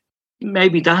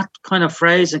maybe that kind of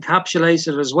phrase encapsulates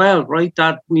it as well, right?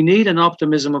 That we need an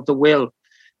optimism of the will,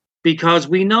 because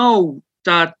we know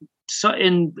that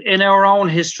in our own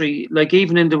history, like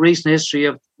even in the recent history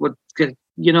of what,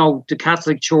 you know, the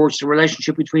Catholic Church, the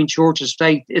relationship between church and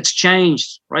state, it's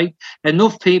changed, right?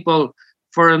 Enough people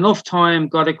for enough time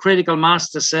got a critical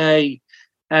mass to say,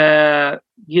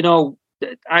 you know,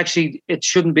 actually it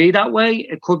shouldn't be that way.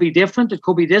 It could be different. It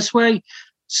could be this way.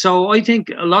 So I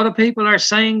think a lot of people are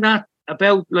saying that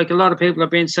about, like, a lot of people have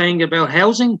been saying about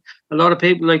housing. A lot of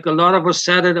people, like a lot of us,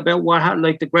 said it about what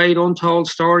like the great untold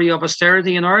story of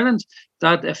austerity in Ireland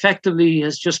that effectively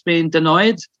has just been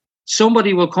denied.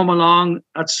 Somebody will come along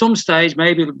at some stage,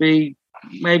 maybe it'll be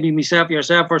myself,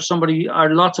 yourself, or somebody,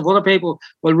 or lots of other people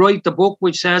will write the book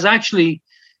which says actually,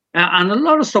 and a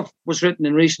lot of stuff was written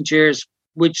in recent years,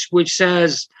 which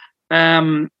says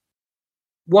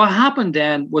what happened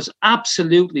then was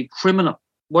absolutely criminal.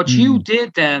 What you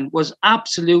did then was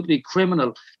absolutely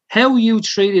criminal. How you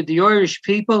treated the Irish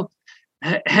people,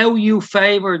 how you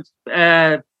favoured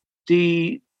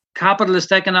the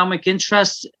capitalist economic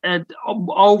interests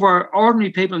over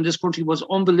ordinary people in this country was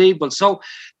unbelievable. So,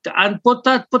 but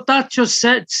that just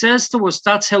says to us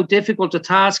that's how difficult a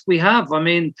task we have. I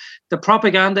mean, the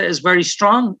propaganda is very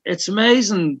strong. It's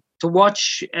amazing to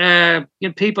watch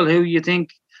people who you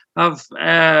think have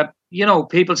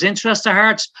people's interests at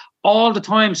heart all the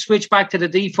time switch back to the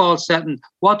default setting.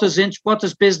 What does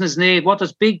business need? What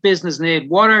does big business need?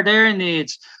 What are their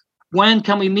needs? When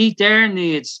can we meet their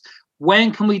needs?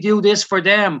 When can we do this for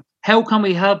them? How can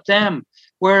we help them?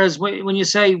 Whereas when you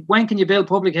say, when can you build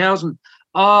public housing?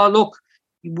 Oh, look,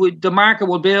 the market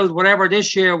will build whatever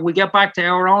this year. We get back to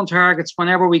our own targets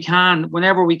whenever we can.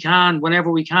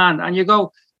 And you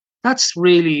go, that's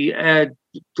really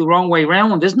the wrong way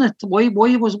round, isn't it? Why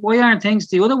aren't things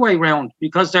the other way round?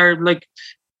 Because they're like,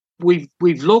 we've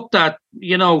looked at,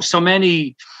 so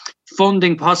many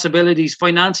funding possibilities,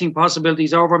 financing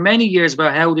possibilities over many years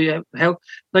about how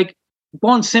like,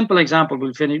 one simple example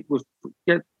is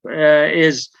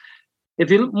if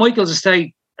you look Michael's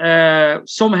estate,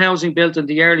 some housing built in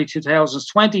the early 2000s,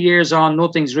 20 years on,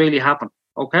 nothing's really happened.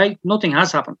 Okay, nothing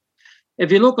has happened.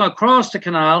 If you look across the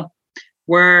canal,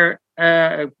 where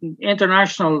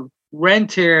international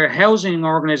rentier housing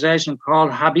organization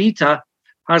called Habita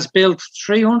has built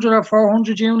 300 or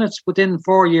 400 units within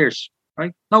 4 years,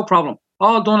 right? No problem.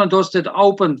 All done and dusted,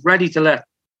 opened, ready to let,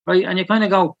 right? And you kind of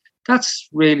go, that's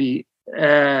really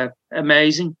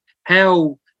amazing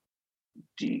how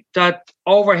that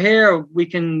over here we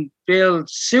can build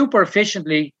super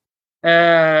efficiently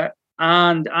and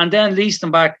then lease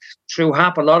them back through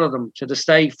HAP, a lot of them, to the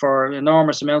state for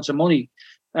enormous amounts of money.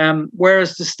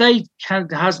 Whereas the state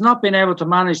has not been able to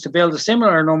manage to build a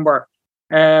similar number,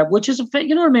 which is,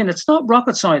 it's not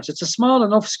rocket science. It's a small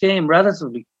enough scheme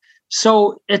relatively.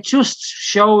 So it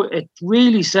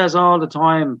really says all the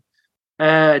time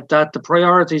that the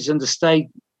priorities in the state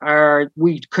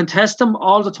we contest them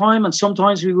all the time, and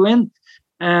sometimes we win.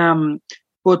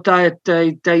 But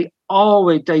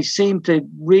they seem to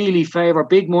really favour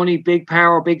big money, big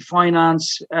power, big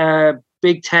finance,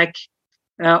 big tech.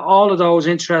 All of those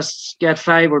interests get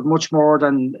favoured much more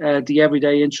than the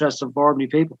everyday interests of ordinary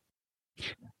people.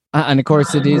 And of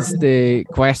course, it is the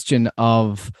question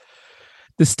of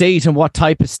the state and what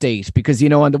type of state, because,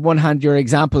 on the one hand, your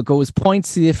example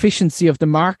points to the efficiency of the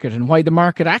market and why the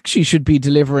market actually should be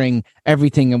delivering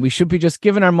everything. And we should be just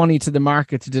giving our money to the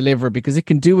market to deliver because it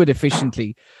can do it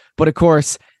efficiently. But of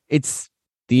course,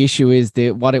 the issue is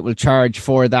what it will charge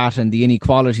for that and the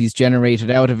inequalities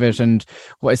generated out of it. And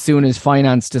as soon as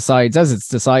finance decides, as it's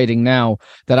deciding now,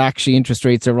 that actually interest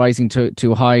rates are rising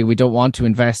too high, we don't want to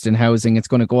invest in housing, it's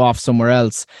going to go off somewhere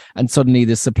else. And suddenly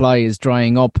the supply is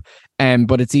drying up.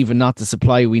 But it's even not the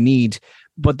supply we need.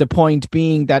 But the point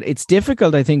being that it's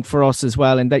difficult, I think, for us as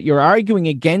well, and that you're arguing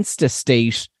against a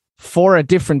state for a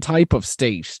different type of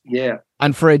state,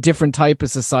 and for a different type of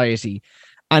society.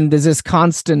 And there's this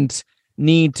constant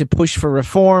need to push for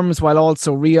reforms while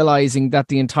also realizing that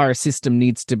the entire system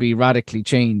needs to be radically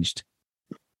changed.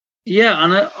 Yeah,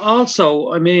 and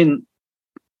I mean,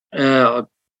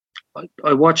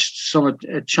 I watched some of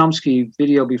Chomsky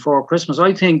video before Christmas.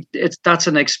 I think that's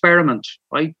an experiment,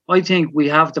 right? I think we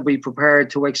have to be prepared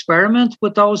to experiment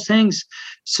with those things.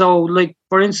 So, like,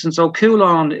 for instance,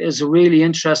 Coulon is a really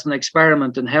interesting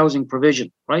experiment in housing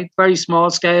provision, right? Very small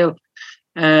scale,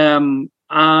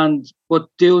 but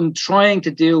trying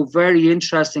to do very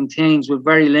interesting things with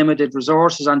very limited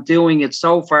resources and doing it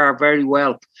so far very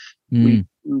well. And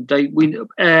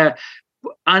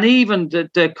even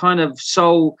the kind of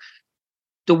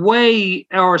the way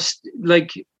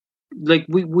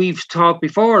we've talked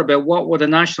before about what would a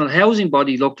national housing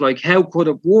body look like, how could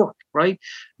it work, right?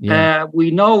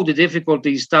 We know the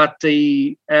difficulties that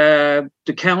the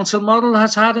council model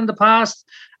has had in the past,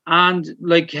 and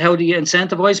like how do you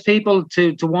incentivize people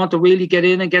to want to really get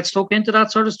in and get stuck into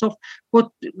that sort of stuff. But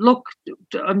look,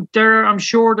 I'm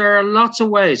sure there are lots of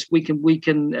ways we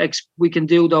can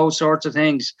do those sorts of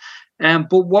things.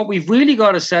 But what we've really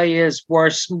got to say is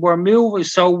we're moving.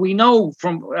 So we know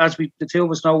the two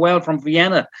of us know well from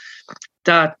Vienna,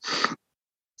 that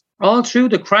all through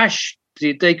the crash,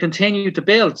 they continued to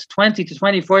build. 20 to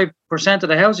 25% of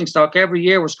the housing stock every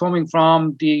year was coming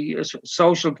from the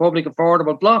social public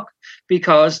affordable block,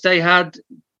 because they had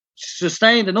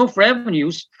sustained enough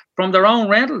revenues from their own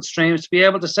rental streams to be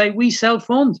able to say, we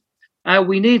self-fund.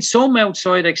 We need some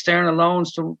outside external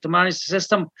loans to manage the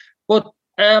system. But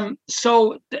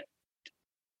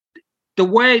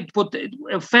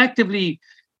effectively,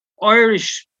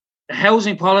 Irish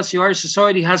housing policy, Irish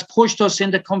society has pushed us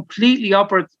in the completely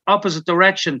opposite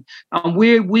direction, and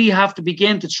we have to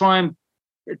begin to try and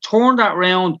turn that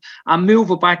around and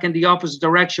move it back in the opposite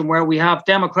direction, where we have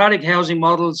democratic housing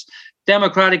models,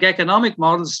 democratic economic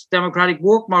models, democratic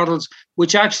work models,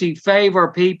 which actually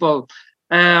favour people,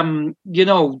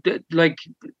 like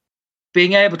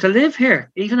being able to live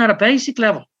here, even at a basic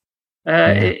level.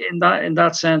 In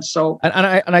that sense. So,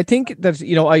 and I think that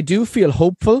I do feel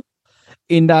hopeful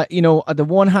in that at the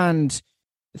one hand,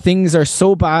 things are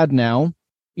so bad now,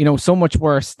 so much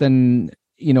worse than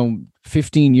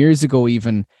 15 years ago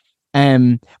even.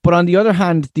 But on the other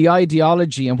hand, the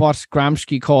ideology and what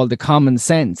Gramsci called the common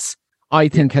sense, I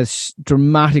think, has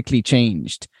dramatically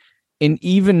changed.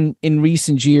 Even in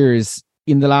recent years,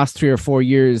 in the last 3 or 4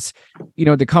 years,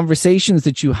 the conversations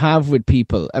that you have with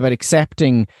people about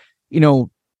accepting,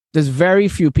 there's very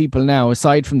few people now,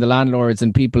 aside from the landlords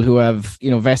and people who have,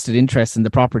 vested interest in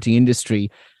the property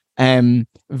industry,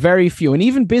 very few. And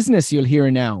even business, you'll hear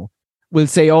now, will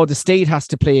say, oh, the state has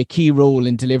to play a key role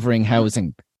in delivering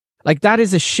housing. Like, that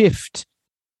is a shift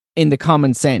in the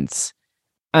common sense.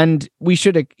 And we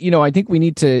should, I think we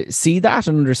need to see that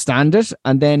and understand it,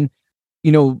 and then,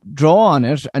 draw on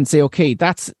it and say, okay,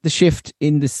 that's the shift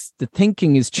in this, the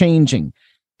thinking is changing.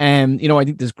 I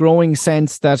think there's growing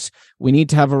sense that we need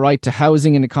to have a right to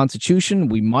housing in the Constitution.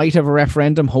 We might have a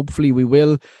referendum. Hopefully we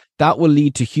will. That will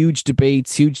lead to huge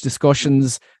debates, huge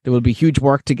discussions. There will be huge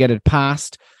work to get it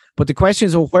passed. But the question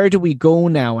is, well, where do we go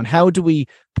now? And how do we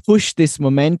push this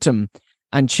momentum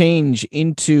and change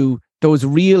into those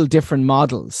real different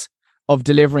models of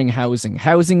delivering housing?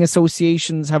 Housing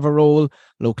associations have a role.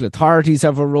 Local authorities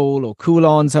have a role.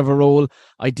 O'Coulons have a role.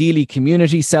 Ideally,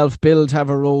 community self-build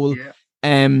have a role. Yeah.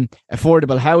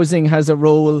 Affordable housing has a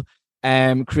role,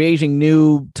 creating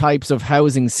new types of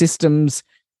housing systems.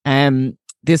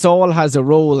 This all has a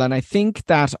role. And I think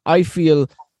that I feel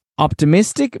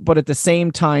optimistic, but at the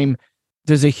same time,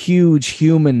 there's a huge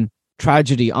human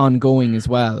tragedy ongoing as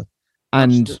well.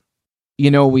 And,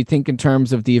 we think in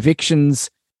terms of the evictions,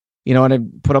 and I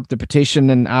put up the petition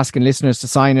and asking listeners to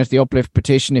sign it, the Uplift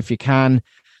petition, if you can,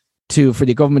 for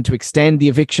the government to extend the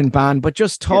eviction ban. But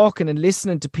just talking and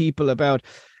listening to people about,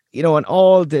 and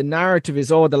all the narrative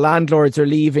is, oh, the landlords are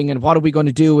leaving, and what are we going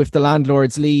to do if the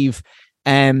landlords leave?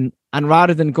 And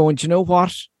rather than going, do you know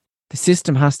what? The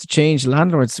system has to change.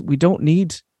 Landlords, we don't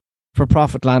need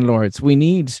for-profit landlords. We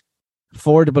need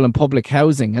affordable and public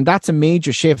housing. And that's a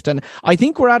major shift. And I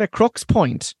think we're at a crux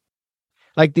point.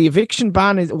 Like, the eviction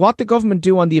ban is, what the government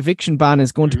do on the eviction ban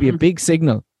is going to be a big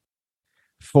signal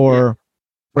for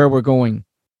where we're going.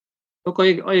 Look,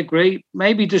 I agree.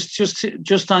 Maybe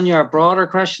just on your broader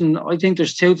question, I think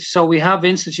there's two. So we have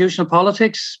institutional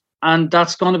politics, and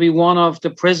that's going to be one of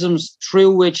the prisms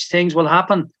through which things will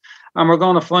happen. And we're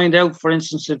going to find out, for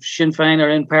instance, if Sinn Féin are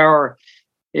in power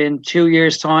in 2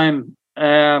 years' time,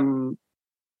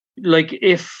 like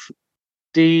if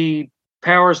the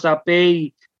powers that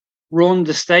be run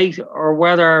the state, or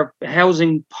whether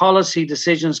housing policy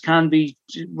decisions can be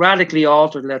radically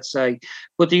altered, let's say.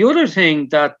 But the other thing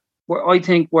that I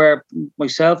think where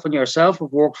myself and yourself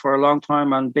have worked for a long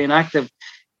time and been active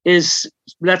is,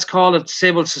 let's call it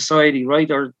civil society, right?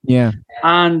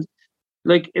 And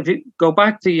like if you go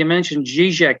back to, you mentioned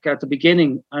Zizek at the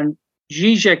beginning, and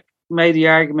Zizek made the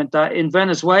argument that in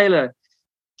Venezuela,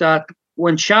 that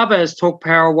when Chavez took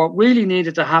power, what really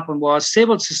needed to happen was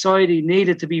civil society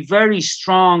needed to be very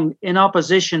strong in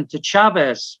opposition to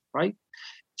Chavez, right?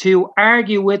 To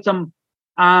argue with them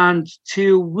and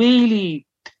to really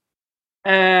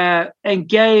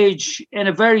engage in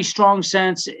a very strong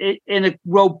sense in a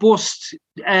robust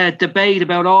debate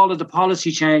about all of the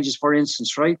policy changes, for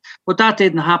instance, right? But that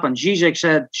didn't happen. Zizek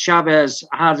said Chavez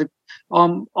had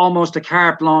almost a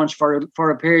carte blanche for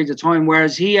a period of time,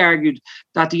 whereas he argued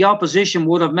that the opposition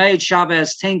would have made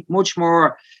Chavez think much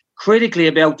more critically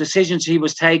about decisions he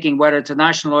was taking, whether to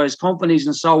nationalize companies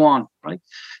and so on, right?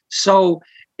 So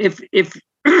if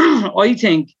I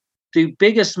think the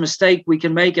biggest mistake we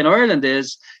can make in Ireland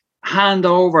is hand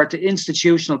over to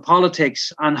institutional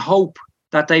politics and hope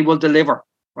that they will deliver,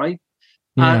 right?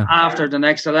 Yeah. After the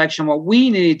next election, what we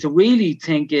need to really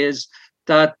think is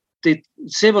that the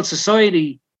civil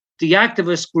society, the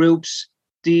activist groups,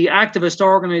 the activist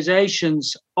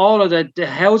organizations, all of the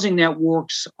housing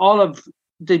networks, all of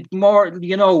the more,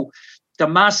 the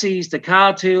Masses, the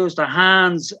Catus, the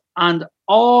Hands, and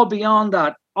all beyond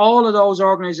that, all of those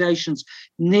organizations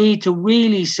need to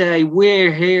really say,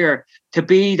 we're here to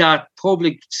be that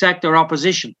public sector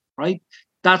opposition, right?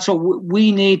 That's what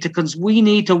we need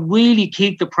to really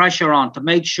keep the pressure on to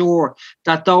make sure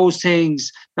that those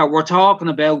things that we're talking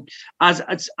about, as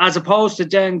opposed to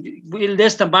then we'll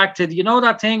list them back to,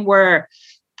 that thing where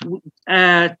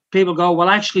people go, well,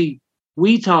 actually,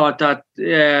 we thought that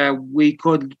we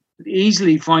could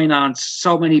easily finance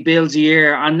so many bills a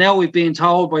year, and now we've been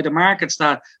told by the markets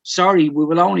that, sorry, we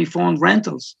will only fund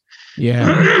rentals.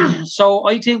 Yeah. So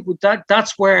I think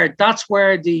that's where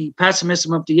the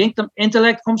pessimism of the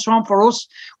intellect comes from for us.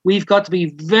 We've got to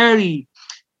be very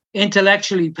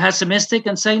intellectually pessimistic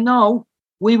and say, no,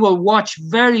 we will watch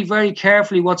very, very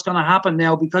carefully what's going to happen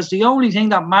now, because the only thing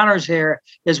that matters here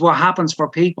is what happens for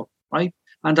people, right?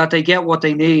 And that they get what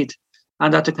they need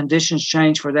and that the conditions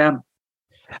change for them.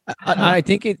 I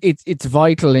think it's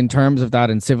vital in terms of that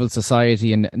in civil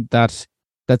society and that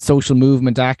social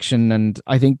movement action. And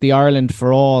I think the Ireland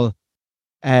for All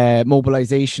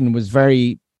mobilization was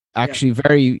very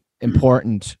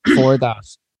important for that.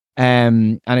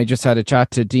 And I just had a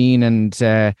chat to Dean and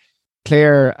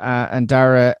Claire and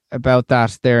Dara about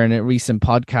that there in a recent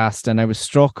podcast, and I was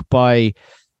struck by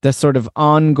the sort of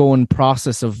ongoing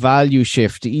process of value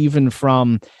shift, even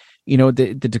from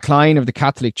the decline of the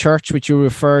Catholic Church, which you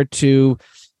referred to,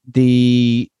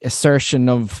 the assertion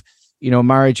of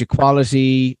marriage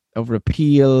equality, of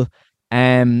repeal,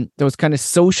 those kind of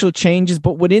social changes,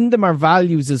 but within them are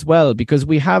values as well, because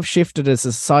we have shifted as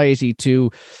a society to,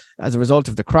 as a result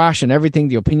of the crash and everything,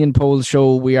 the opinion polls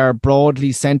show we are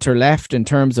broadly centre left in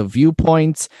terms of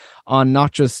viewpoints on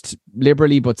not just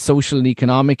liberally but social and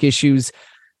economic issues,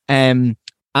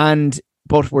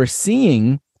 but we're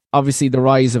seeing obviously the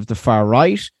rise of the far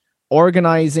right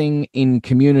organizing in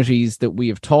communities that we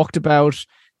have talked about,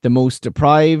 the most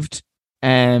deprived,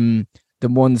 the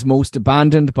ones most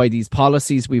abandoned by these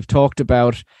policies we've talked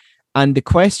about. And the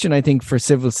question, I think, for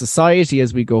civil society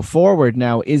as we go forward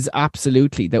now is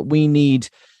absolutely that we need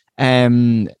a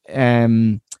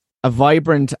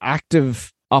vibrant,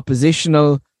 active,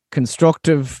 oppositional,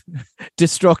 constructive,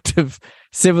 destructive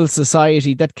civil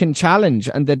society that can challenge,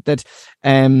 and that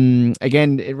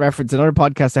again, it referenced another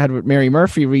podcast I had with Mary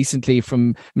Murphy recently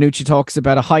from Minucci talks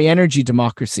about a high energy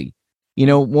democracy,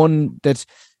 one that,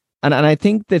 and I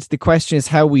think that the question is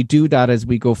how we do that as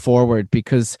we go forward,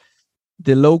 because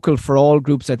the local for all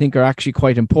groups, I think, are actually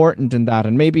quite important in that.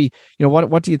 And maybe,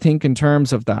 what do you think in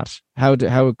terms of that? How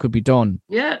it could be done?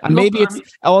 Yeah. And maybe it's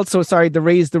also, the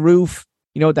raise the roof,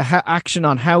 the action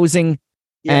on housing,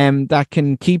 that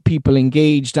can keep people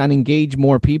engaged and engage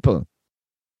more people.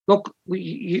 Look,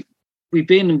 we've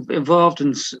been involved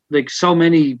in so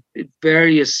many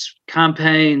various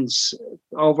campaigns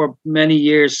over many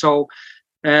years. So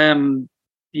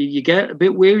you get a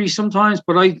bit weary sometimes,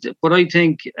 but I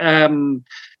think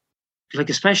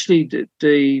especially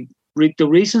the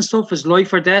recent stuff is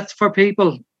life or death for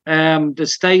people. The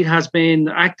state has been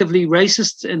actively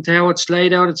racist into how it's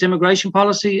laid out its immigration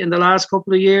policy in the last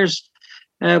couple of years.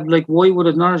 Why would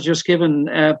it not have just given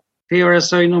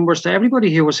PRSI numbers to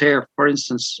everybody who was here, for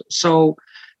instance. So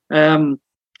I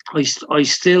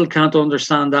still can't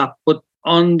understand that. But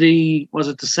on was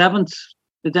it the 7th,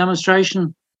 the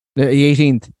demonstration? The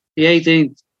 18th. The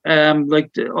 18th. There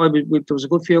was a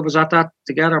good few of us at that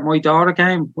together. My daughter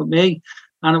came with me,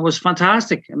 and it was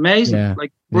fantastic, amazing,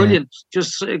 brilliant,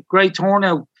 just a great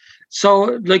turnout.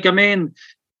 So, and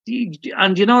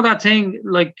you know that thing,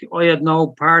 I had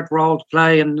no role to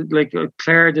play, and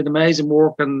Claire did amazing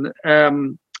work, and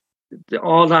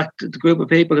all that, the group of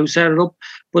people who set it up.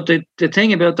 But the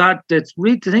thing about that, the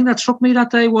thing that struck me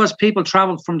that day was people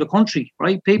travelled from the country,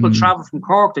 right? People travelled from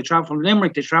Cork, they travelled from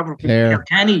Limerick, they travelled from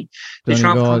Kilkenny, they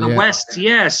travelled from the West.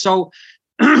 Yeah, so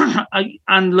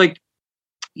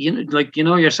you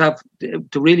know yourself, to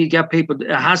really get people,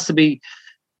 it has to be.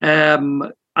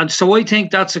 And so I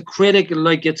think that's a critical,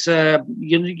 it's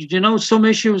some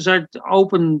issues are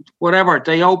open, whatever,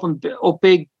 they open up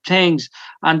big things,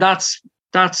 and that's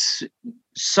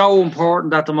so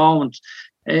important at the moment,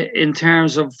 in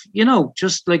terms of,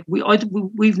 just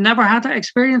we've never had that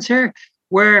experience here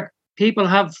where people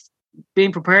have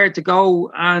been prepared to go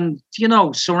and,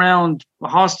 surround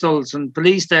hostels and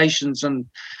police stations and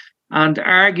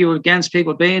argue against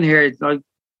people being here,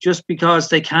 just because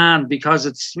they can, because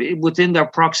it's within their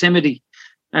proximity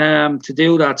to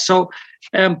do that. So,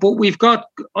 but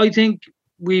I think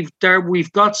we've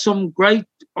got some great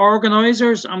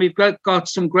organisers, and we've got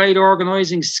some great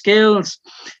organising skills,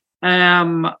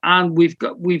 and we've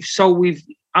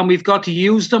got to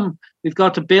use them. We've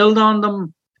got to build on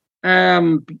them.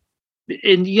 There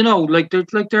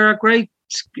are great,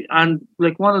 and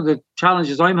one of the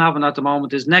challenges I'm having at the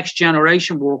moment is next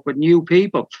generation work with new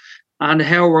people, and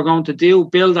how we're going to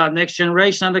build that next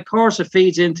generation. And of course, it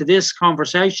feeds into this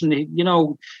conversation.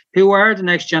 Who are the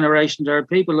next generation? There are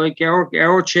people like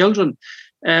our children,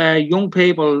 young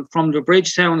people from the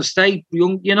Bridgetown estate,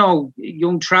 young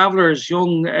travellers,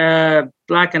 young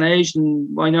Black and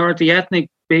Asian minority ethnic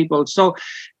people. So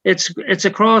it's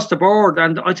across the board,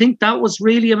 and I think that was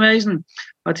really amazing.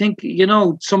 I think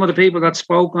some of the people that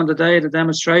spoke on the day of the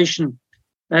demonstration.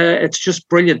 It's just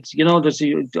brilliant.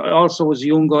 I also was a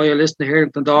young guy. I listened to here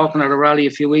in Dundalkin at a rally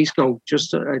a few weeks ago.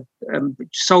 I'm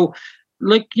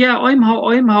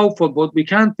hopeful, but we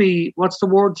can't be. What's the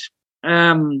word?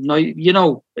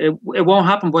 It won't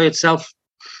happen by itself.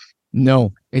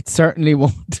 No, it certainly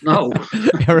won't. No,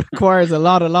 it requires a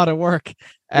lot of work,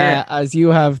 as you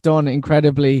have done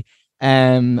incredibly,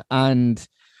 and.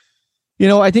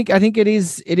 I think it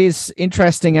is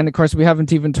interesting, and of course we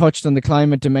haven't even touched on the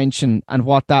climate dimension and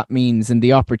what that means and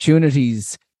the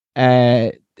opportunities,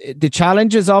 the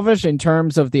challenges of it in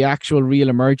terms of the actual real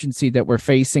emergency that we're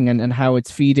facing, and how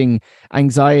it's feeding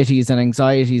anxieties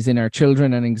in our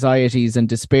children, and anxieties and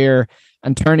despair,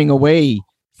 and turning away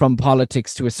from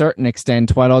politics to a certain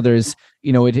extent, while others,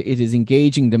 it is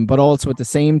engaging them, but also at the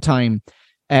same time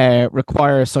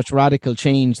require such radical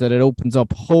change that it opens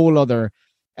up whole other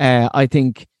I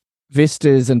think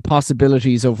vistas and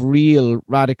possibilities of real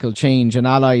radical change, and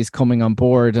allies coming on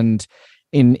board, and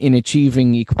in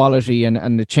achieving equality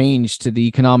and the change to the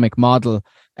economic model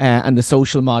and the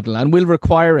social model, and will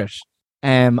require it.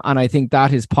 And I think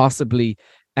that is possibly,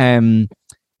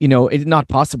 not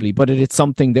possibly, but it's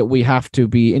something that we have to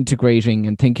be integrating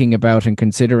and thinking about and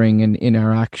considering in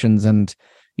our actions, and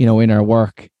in our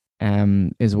work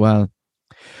as well.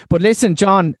 But listen,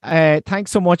 John,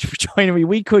 thanks so much for joining me.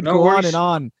 We could go on and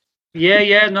on.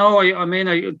 Yeah. No,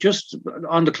 I just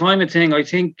on the climate thing, I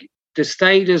think the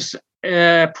state is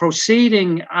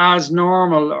proceeding as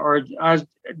normal, or as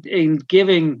in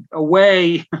giving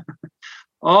away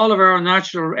all of our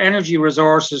natural energy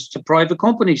resources to private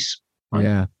companies. Right?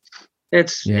 Yeah,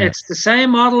 it's the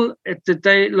same model.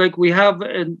 We have,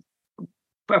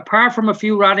 apart from a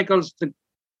few radicals,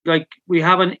 we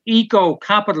have an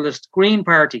eco-capitalist Green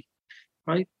Party,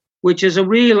 right? Which is a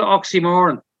real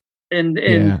oxymoron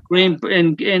in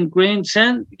green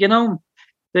sense.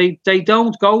 They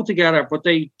don't go together, but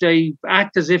they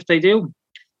act as if they do.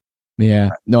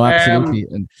 Yeah, no, absolutely,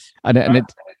 and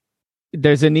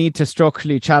there's a need to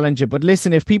structurally challenge it. But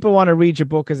listen, if people want to read your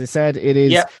book, as I said, it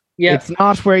is. Yeah. It's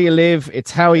not where you live; it's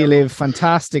how you live.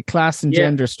 Fantastic class and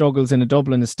gender struggles in a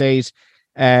Dublin estate.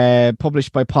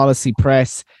 Published by Policy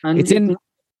Press. And you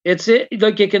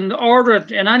can order it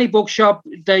in any bookshop.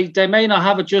 They may not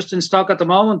have it just in stock at the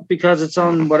moment, because it's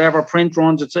on whatever print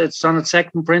runs. It's on its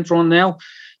second print run now,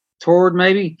 third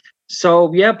maybe.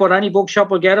 So but any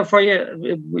bookshop will get it for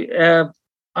you.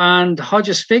 And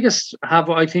Hodges Figgis have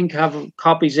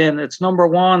copies in. It's number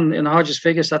 1 in Hodges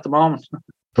Figgis at the moment.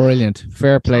 Brilliant,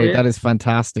 fair play. That is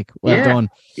fantastic. Well done.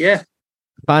 Yeah,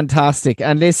 fantastic.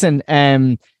 And listen,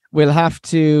 we'll have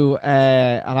to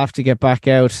I'll have to get back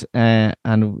out and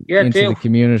into the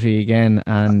community again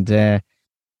and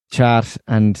chat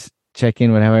and check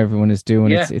in with how everyone is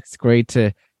doing. Yeah. It's great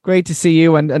to see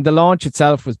you, and the launch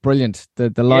itself was brilliant.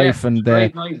 The life and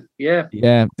the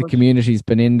the community's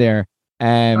been in there.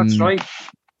 That's right.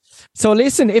 So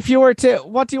listen, if you were to,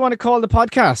 what do you want to call the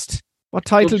podcast? What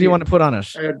title do you want to put on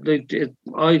it?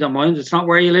 I don't mind. It's not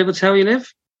where you live, it's how you live.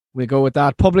 We'll go with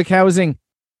that. Public housing.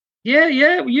 Yeah.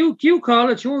 You call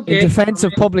it your game. In defense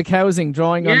of public housing,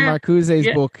 drawing on Marcuse's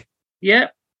book. Yeah.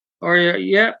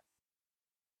 Great.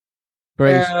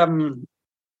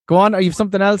 Go on. Are you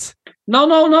something else?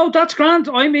 No. That's grand.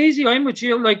 I'm easy. I'm with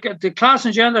you. Like the class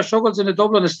and gender struggles in the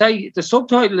Dublin estate. The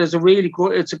subtitle is a really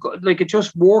good. It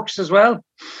just works as well.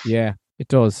 Yeah, it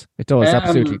does. It does.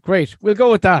 Absolutely. Great. We'll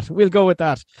go with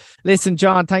that. Listen,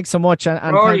 John, thanks so much.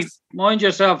 And Rory, thanks. Mind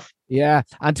yourself. Yeah.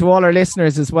 And to all our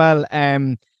listeners as well,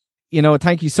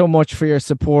 thank you so much for your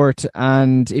support.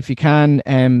 And if you can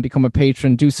become a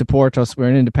patron, do support us. We're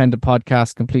an independent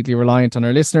podcast, completely reliant on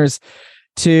our listeners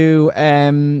to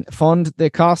fund the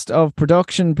cost of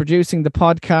producing the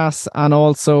podcasts, and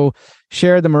also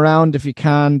share them around if you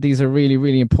can. These are really,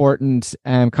 really important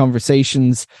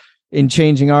conversations in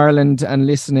changing Ireland and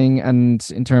listening, and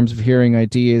in terms of hearing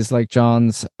ideas like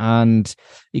John's. And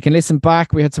you can listen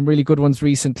back. We had some really good ones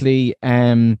recently.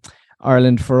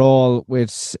 Ireland for All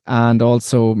and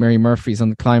also Mary Murphy's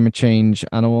on the climate change,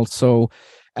 and also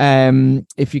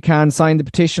if you can sign the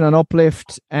petition on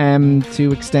Uplift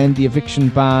to extend the eviction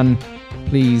ban,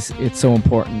 please. It's so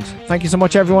important. Thank you so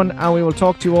much, everyone, and we will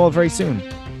talk to you all very soon.